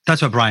 Or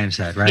that's what Brian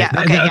said, right?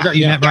 Yeah. Okay,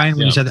 You met Brian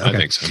when you said that? Okay. I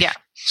think so. Yeah.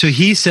 So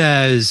he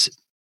says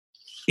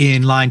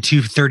in line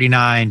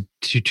 239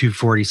 to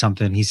 240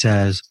 something, he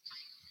says,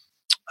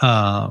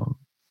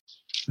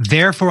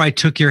 therefore I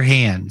took your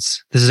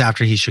hands. This is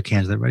after he shook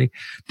hands with everybody.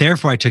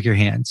 Therefore I took your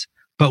hands,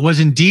 but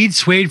was indeed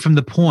swayed from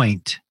the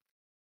point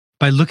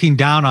by looking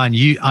down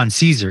on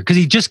Caesar. Because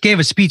he just gave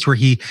a speech where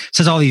he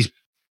says all these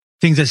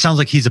things that sounds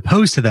like he's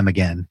opposed to them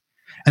again.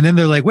 And then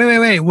they're like,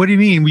 wait, what do you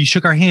mean? We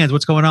shook our hands.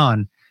 What's going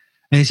on?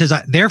 And he says,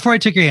 therefore I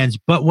took your hands,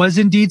 but was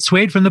indeed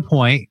swayed from the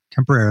point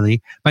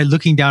temporarily by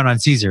looking down on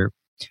Caesar.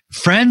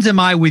 Friends am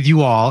I with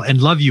you all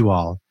and love you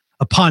all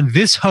upon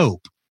this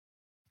hope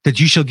that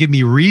you shall give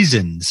me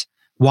reasons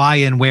why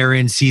and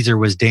wherein Caesar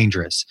was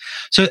dangerous.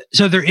 So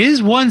there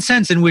is one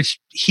sense in which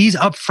he's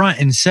upfront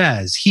and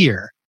says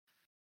here,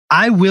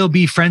 I will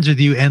be friends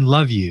with you and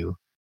love you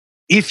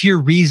if your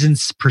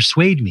reasons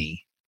persuade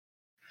me.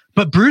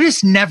 But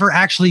Brutus never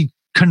actually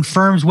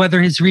confirms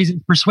whether his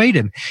reasons persuade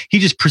him. He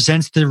just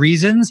presents the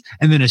reasons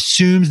and then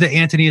assumes that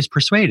Antony is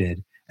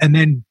persuaded. And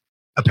then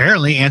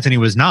apparently Antony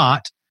was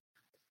not,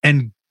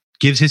 and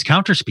gives his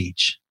counter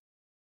speech.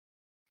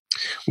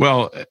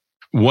 Well,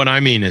 what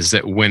I mean is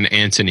that when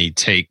Antony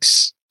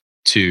takes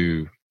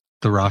to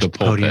the pulpit,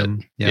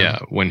 podium,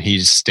 when he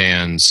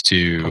stands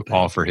to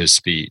offer his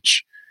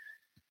speech,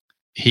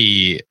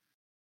 he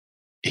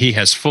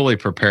has fully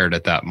prepared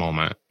at that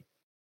moment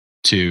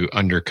to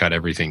undercut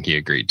everything he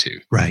agreed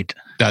to. Right.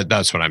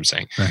 That's what I'm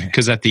saying.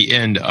 Because at the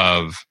end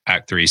of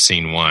Act 3,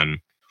 Scene 1,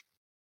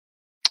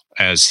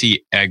 as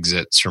he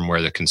exits from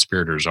where the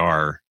conspirators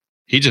are,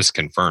 he just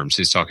confirms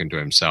he's talking to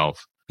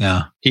himself.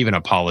 Yeah. He even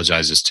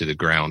apologizes to the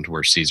ground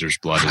where Caesar's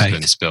blood has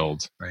been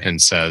spilled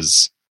and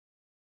says,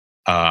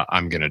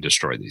 I'm going to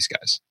destroy these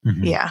guys.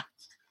 Mm-hmm. Yeah.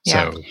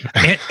 So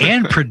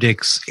and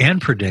predicts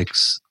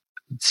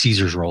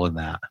Caesar's role in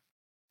that.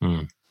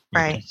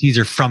 Right.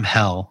 Caesar from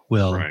hell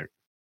will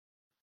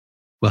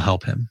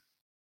help him.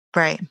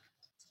 Right.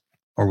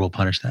 Or will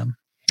punish them.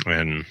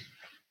 And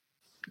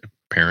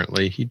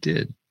apparently he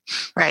did.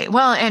 Right.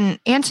 Well, and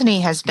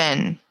Antony has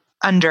been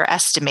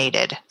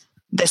underestimated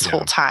this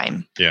whole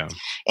time. Yeah.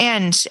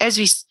 And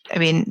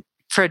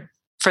for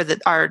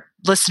our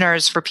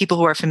listeners, for people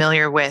who are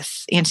familiar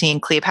with Antony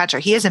and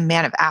Cleopatra, he is a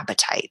man of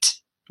appetite.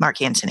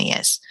 Mark Antony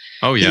is.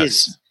 Oh,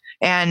 yes.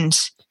 And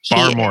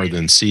far more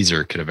than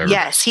Caesar could have ever.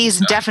 Yes, he's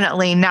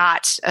definitely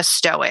not a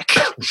stoic.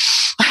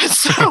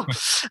 So,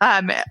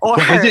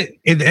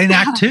 in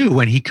Act 2,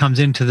 when he comes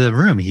into the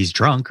room, he's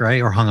drunk,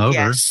 right, or hungover.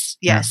 Yes,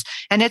 yeah.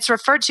 And it's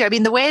referred to. I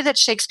mean, the way that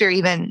Shakespeare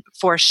even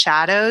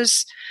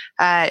foreshadows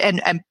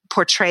and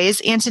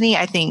portrays Antony,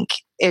 I think,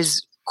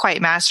 is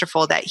quite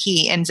masterful. That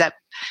he ends up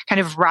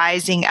kind of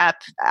rising up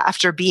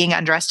after being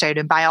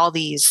underestimated by all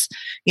these,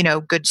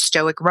 good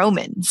stoic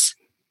Romans,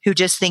 who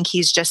just think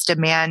he's just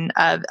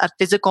a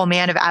physical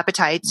man of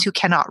appetites who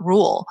cannot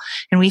rule.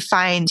 And we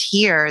find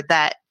here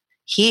that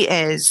he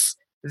is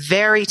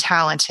very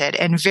talented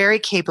and very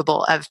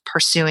capable of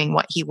pursuing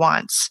what he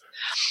wants.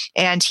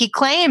 And he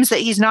claims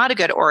that he's not a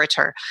good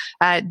orator,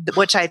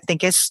 which I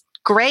think is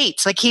great.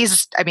 Like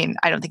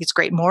I don't think it's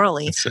great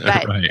morally,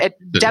 but it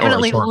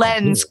definitely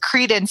lends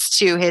credence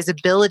to his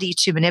ability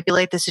to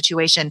manipulate the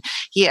situation.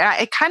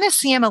 I kind of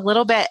see him a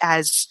little bit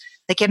as,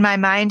 like, in my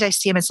mind, I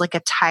see him as like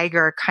a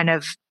tiger kind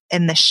of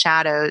in the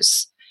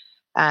shadows,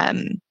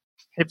 kind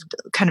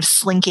of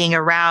slinking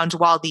around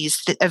while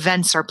these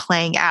events are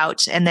playing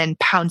out and then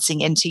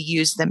pouncing in to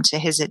use them to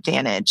his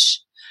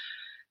advantage.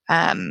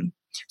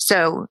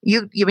 So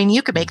you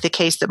could make the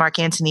case that Mark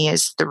Antony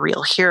is the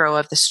real hero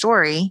of the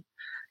story,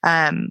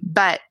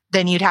 but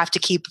then you'd have to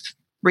keep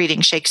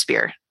reading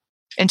Shakespeare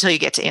until you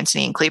get to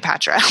Antony and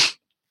Cleopatra.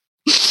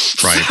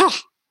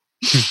 Right.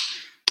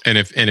 And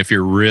if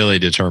you're really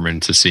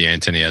determined to see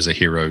Antony as a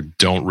hero,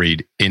 don't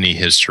read any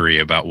history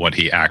about what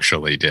he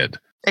actually did.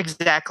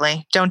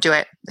 Exactly. Don't do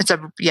it. It's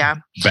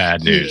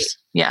bad news.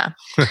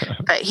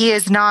 But he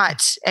is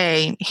not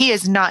a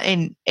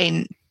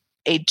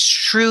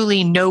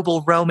truly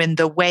noble Roman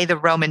the way the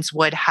Romans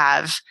would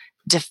have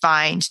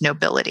defined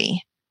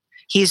nobility.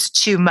 He's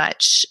too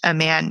much a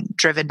man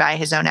driven by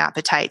his own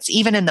appetites.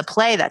 Even in the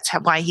play, that's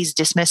why he's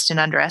dismissed and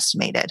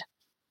underestimated.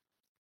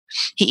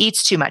 He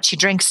eats too much. He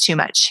drinks too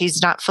much.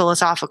 He's not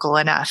philosophical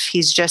enough.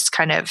 He's just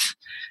kind of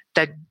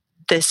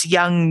this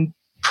young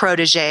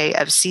protege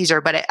of Caesar,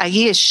 but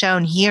he is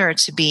shown here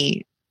to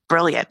be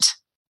brilliant.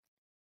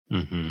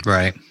 Mm-hmm.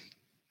 Right.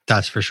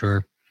 That's for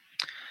sure.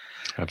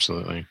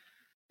 Absolutely.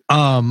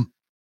 Kind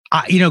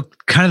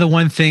of the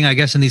one thing, I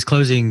guess, in these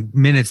closing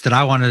minutes that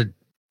I want to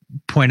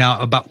point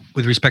out about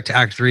with respect to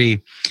Act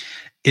 3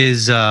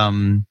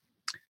 Act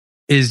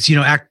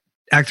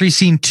 3,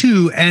 Scene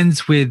 2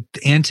 ends with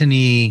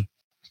Antony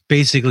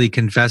basically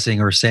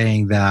confessing or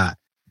saying that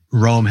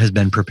Rome has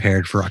been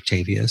prepared for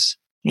Octavius.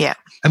 Yeah.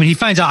 I mean, he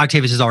finds out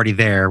Octavius is already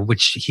there,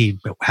 which he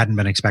hadn't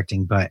been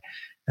expecting, but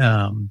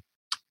Rome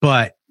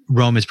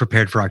is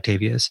prepared for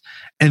Octavius.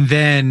 And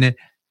then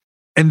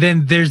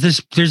there's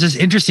this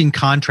interesting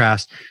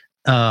contrast.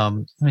 Let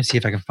me see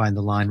if I can find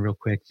the line real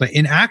quick. But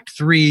in Act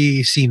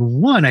 3,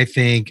 Scene 1, I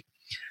think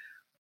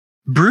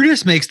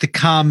Brutus makes the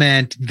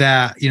comment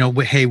that,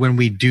 hey, when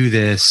we do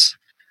this,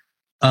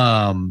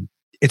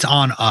 it's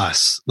on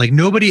us. Like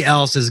nobody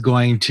else is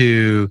going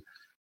to.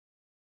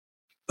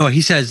 Oh,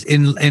 he says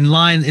in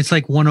line, it's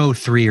like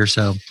 103 or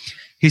so.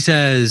 He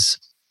says,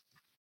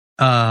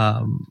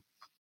 do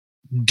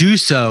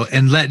so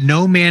and let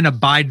no man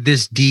abide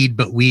this deed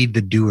but we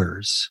the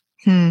doers.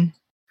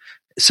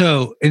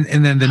 So, and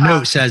then the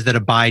note says that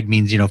abide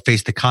means,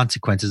 face the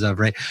consequences of,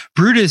 right?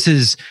 Brutus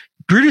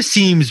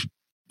seems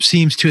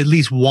to at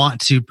least want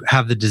to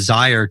have the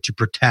desire to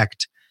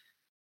protect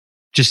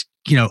just,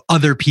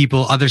 other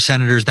people, other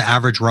senators, the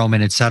average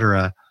Roman,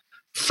 etc.,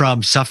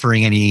 from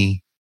suffering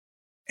any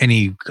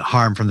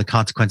harm from the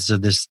consequences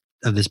of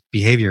this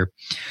behavior.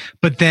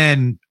 But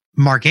then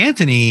Mark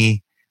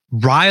Antony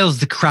riles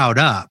the crowd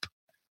up,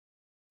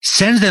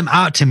 sends them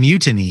out to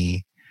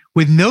mutiny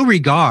with no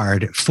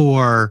regard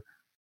for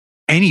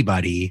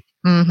anybody,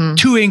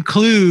 to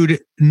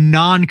include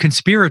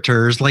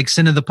non-conspirators like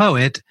Cinna the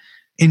poet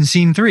in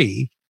Scene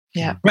 3.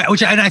 Yeah. Right.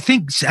 I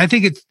think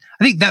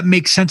that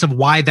makes sense of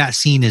why that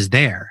scene is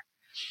there,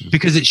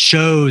 because it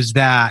shows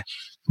that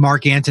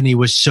Mark Antony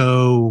was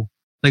so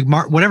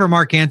whatever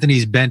Mark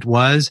Antony's bent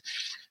was,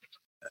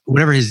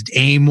 whatever his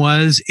aim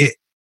was,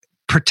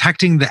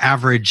 protecting the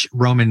average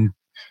Roman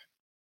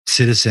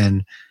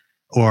citizen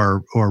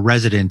or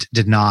resident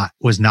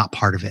was not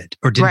part of it,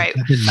 or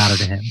didn't matter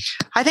to him.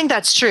 I think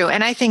that's true.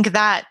 And I think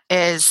that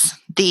is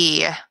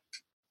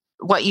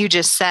what you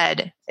just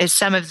said is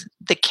some of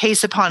the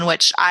case upon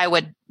which I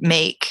would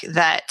make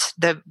that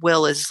the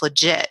will is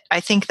legit.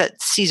 I think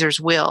that Caesar's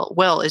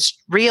will is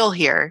real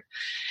here,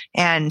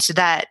 and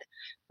that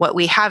what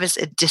we have is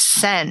a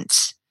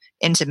descent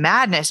into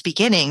madness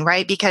beginning,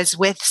 right? Because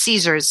with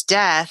Caesar's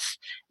death,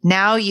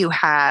 now you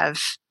have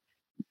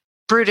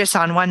Brutus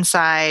on one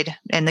side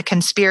and the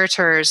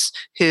conspirators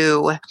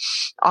who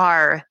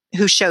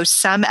show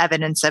some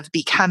evidence of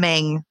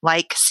becoming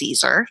like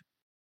Caesar.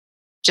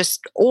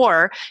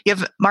 Or you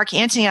have Mark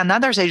Antony on the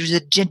other side, who's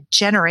a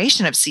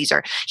generation of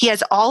Caesar. He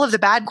has all of the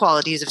bad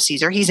qualities of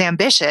Caesar. He's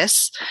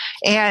ambitious,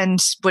 and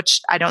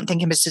which I don't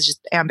think his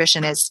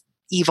ambition is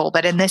evil,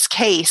 but in this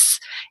case,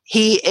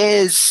 he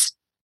is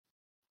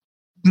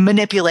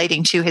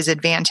manipulating to his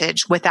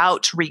advantage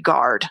without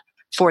regard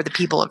for the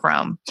people of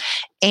Rome.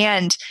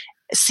 And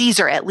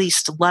Caesar at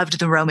least loved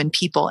the Roman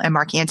people, and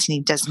Mark Antony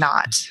does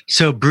not.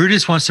 So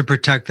Brutus wants to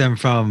protect them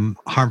from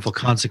harmful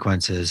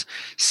consequences.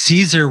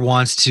 Caesar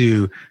wants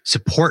to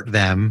support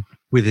them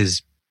with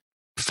his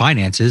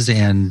finances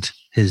and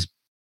his,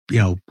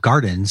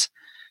 gardens.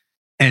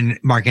 And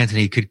Mark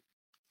Antony could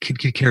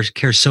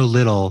care so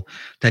little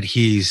that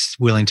he's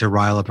willing to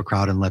rile up a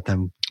crowd and let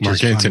them.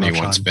 Mark Antony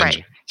wants vengeance.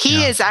 Right.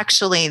 He is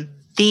actually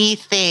the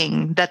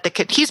thing that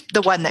he's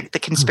the one that the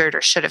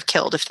conspirators should have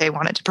killed if they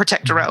wanted to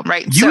protect Rome,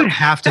 right? You would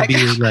have to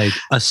be like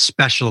a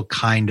special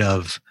kind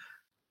of,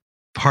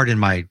 pardon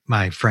my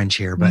French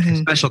here, but a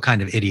special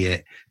kind of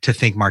idiot to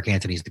think Mark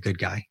Antony's the good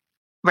guy.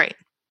 Right.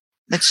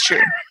 That's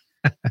true.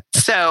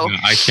 So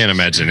I can't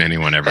imagine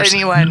anyone ever.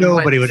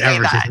 Nobody would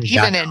ever say that,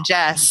 even in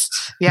jest.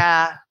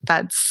 Yeah,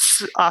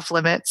 that's off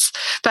limits.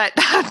 But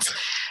that's.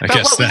 But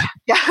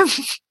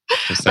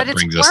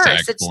it's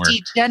worse. It's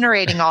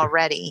degenerating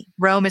already.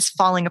 Rome is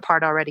falling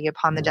apart already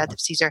upon the death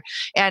of Caesar.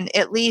 And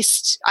at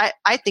least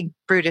I think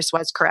Brutus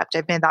was corrupt.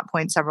 I've made that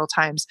point several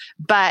times.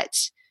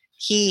 But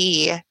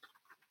he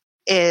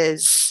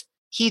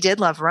did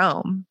love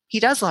Rome.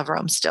 He does love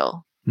Rome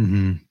still.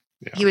 Mm-hmm.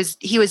 Yeah.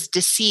 He was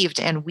deceived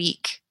and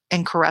weak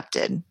and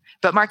corrupted.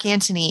 But Mark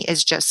Antony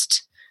is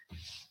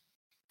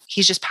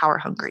he's just power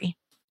hungry.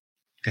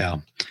 Yeah.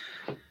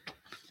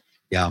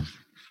 Yeah.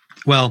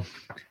 Well,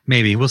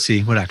 maybe. We'll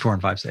see what Act 4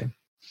 and 5 say.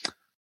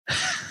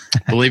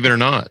 Believe it or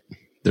not,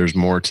 there's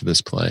more to this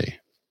play.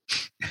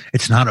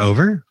 It's not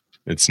over?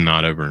 It's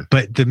not over.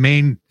 But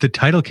the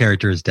title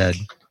character is dead.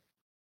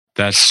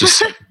 That's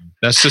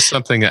just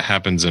something that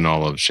happens in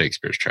all of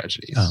Shakespeare's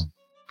tragedies. Oh.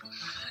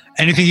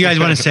 Anything you guys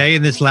want to say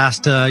in this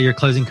last, your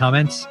closing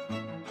comments?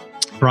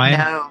 Brian?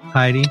 No.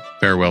 Heidi?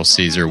 Farewell,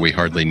 Caesar. We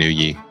hardly knew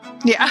ye.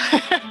 Yeah.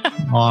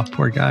 Aw,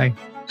 poor guy.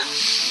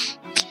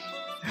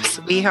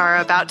 We are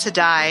about to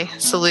die.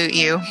 Salute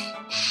you.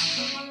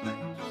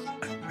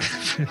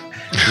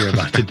 You're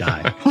about to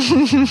die.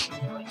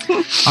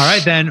 All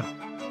right, then.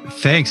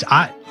 Thanks.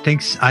 I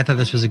thought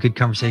this was a good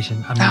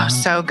conversation.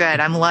 So good.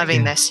 I'm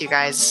loving this, you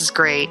guys. This is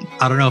great.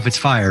 I don't know if it's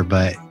fire,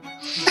 but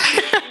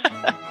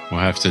we'll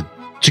have to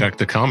check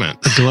the comment.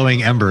 A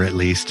glowing ember, at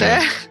least.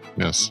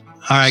 Yes.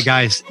 All right,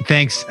 guys.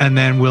 Thanks. And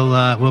then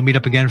we'll meet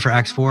up again for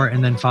Acts 4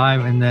 and then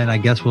 5. And then I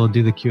guess we'll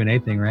do the Q&A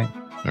thing, right?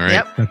 All right.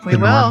 Yep, That's we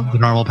will. The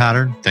normal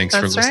pattern. Thanks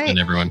for listening,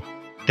 everyone.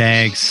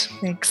 Thanks.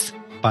 Thanks.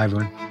 Bye,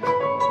 everyone.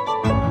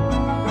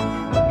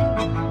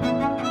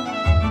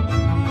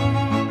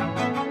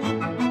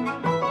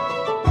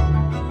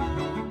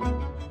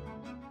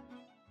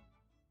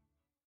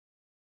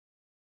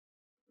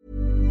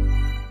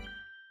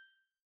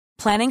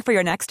 Planning for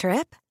your next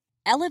trip?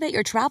 Elevate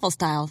your travel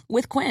style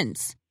with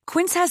Quince.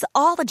 Quince has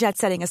all the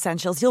jet-setting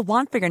essentials you'll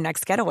want for your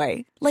next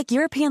getaway, like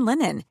European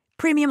linen,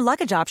 premium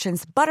luggage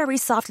options, buttery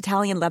soft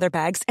Italian leather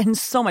bags, and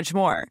so much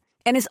more.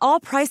 And is all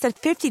priced at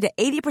 50 to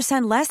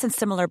 80% less than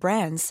similar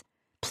brands.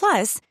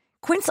 Plus,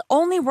 Quince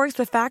only works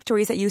with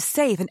factories that use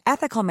safe and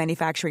ethical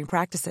manufacturing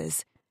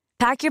practices.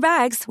 Pack your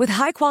bags with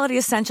high-quality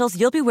essentials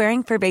you'll be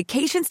wearing for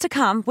vacations to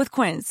come with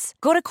Quince.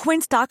 Go to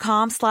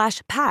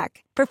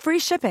quince.com/pack for free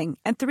shipping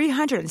and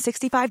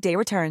 365-day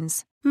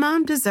returns.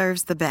 Mom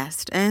deserves the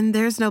best, and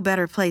there's no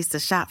better place to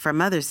shop for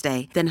Mother's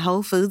Day than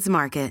Whole Foods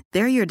Market.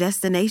 They're your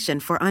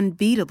destination for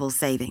unbeatable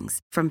savings,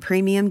 from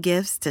premium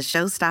gifts to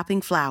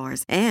show-stopping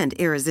flowers and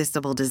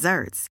irresistible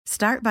desserts.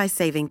 Start by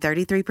saving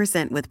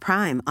 33% with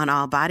Prime on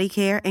all body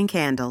care and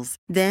candles.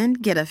 Then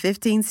get a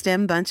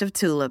 15-stem bunch of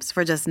tulips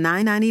for just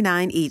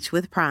 $9.99 each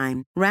with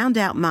Prime. Round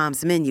out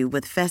Mom's menu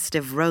with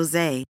festive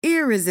rosé,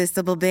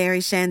 irresistible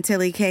berry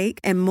chantilly cake,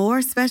 and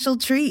more special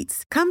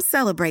treats. Come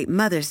celebrate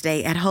Mother's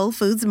Day at Whole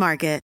Foods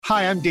Market.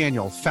 Hi, I'm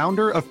Daniel,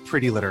 founder of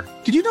Pretty Litter.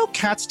 Did you know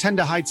cats tend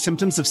to hide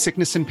symptoms of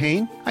sickness and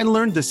pain? I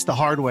learned this the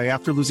hard way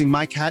after losing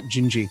my cat,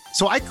 Gingy.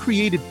 So I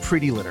created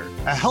Pretty Litter,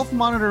 a health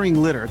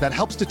monitoring litter that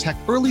helps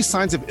detect early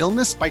signs of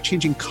illness by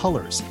changing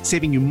colors,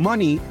 saving you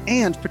money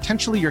and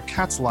potentially your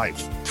cat's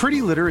life.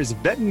 Pretty Litter is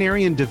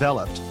veterinarian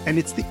developed, and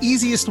it's the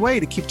easiest way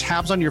to keep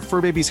tabs on your fur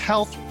baby's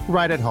health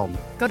right at home.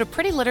 Go to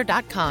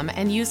prettylitter.com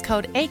and use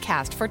code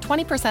ACAST for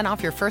 20%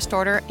 off your first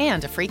order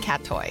and a free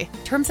cat toy.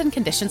 Terms and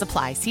conditions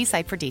apply. See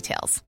site for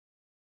details.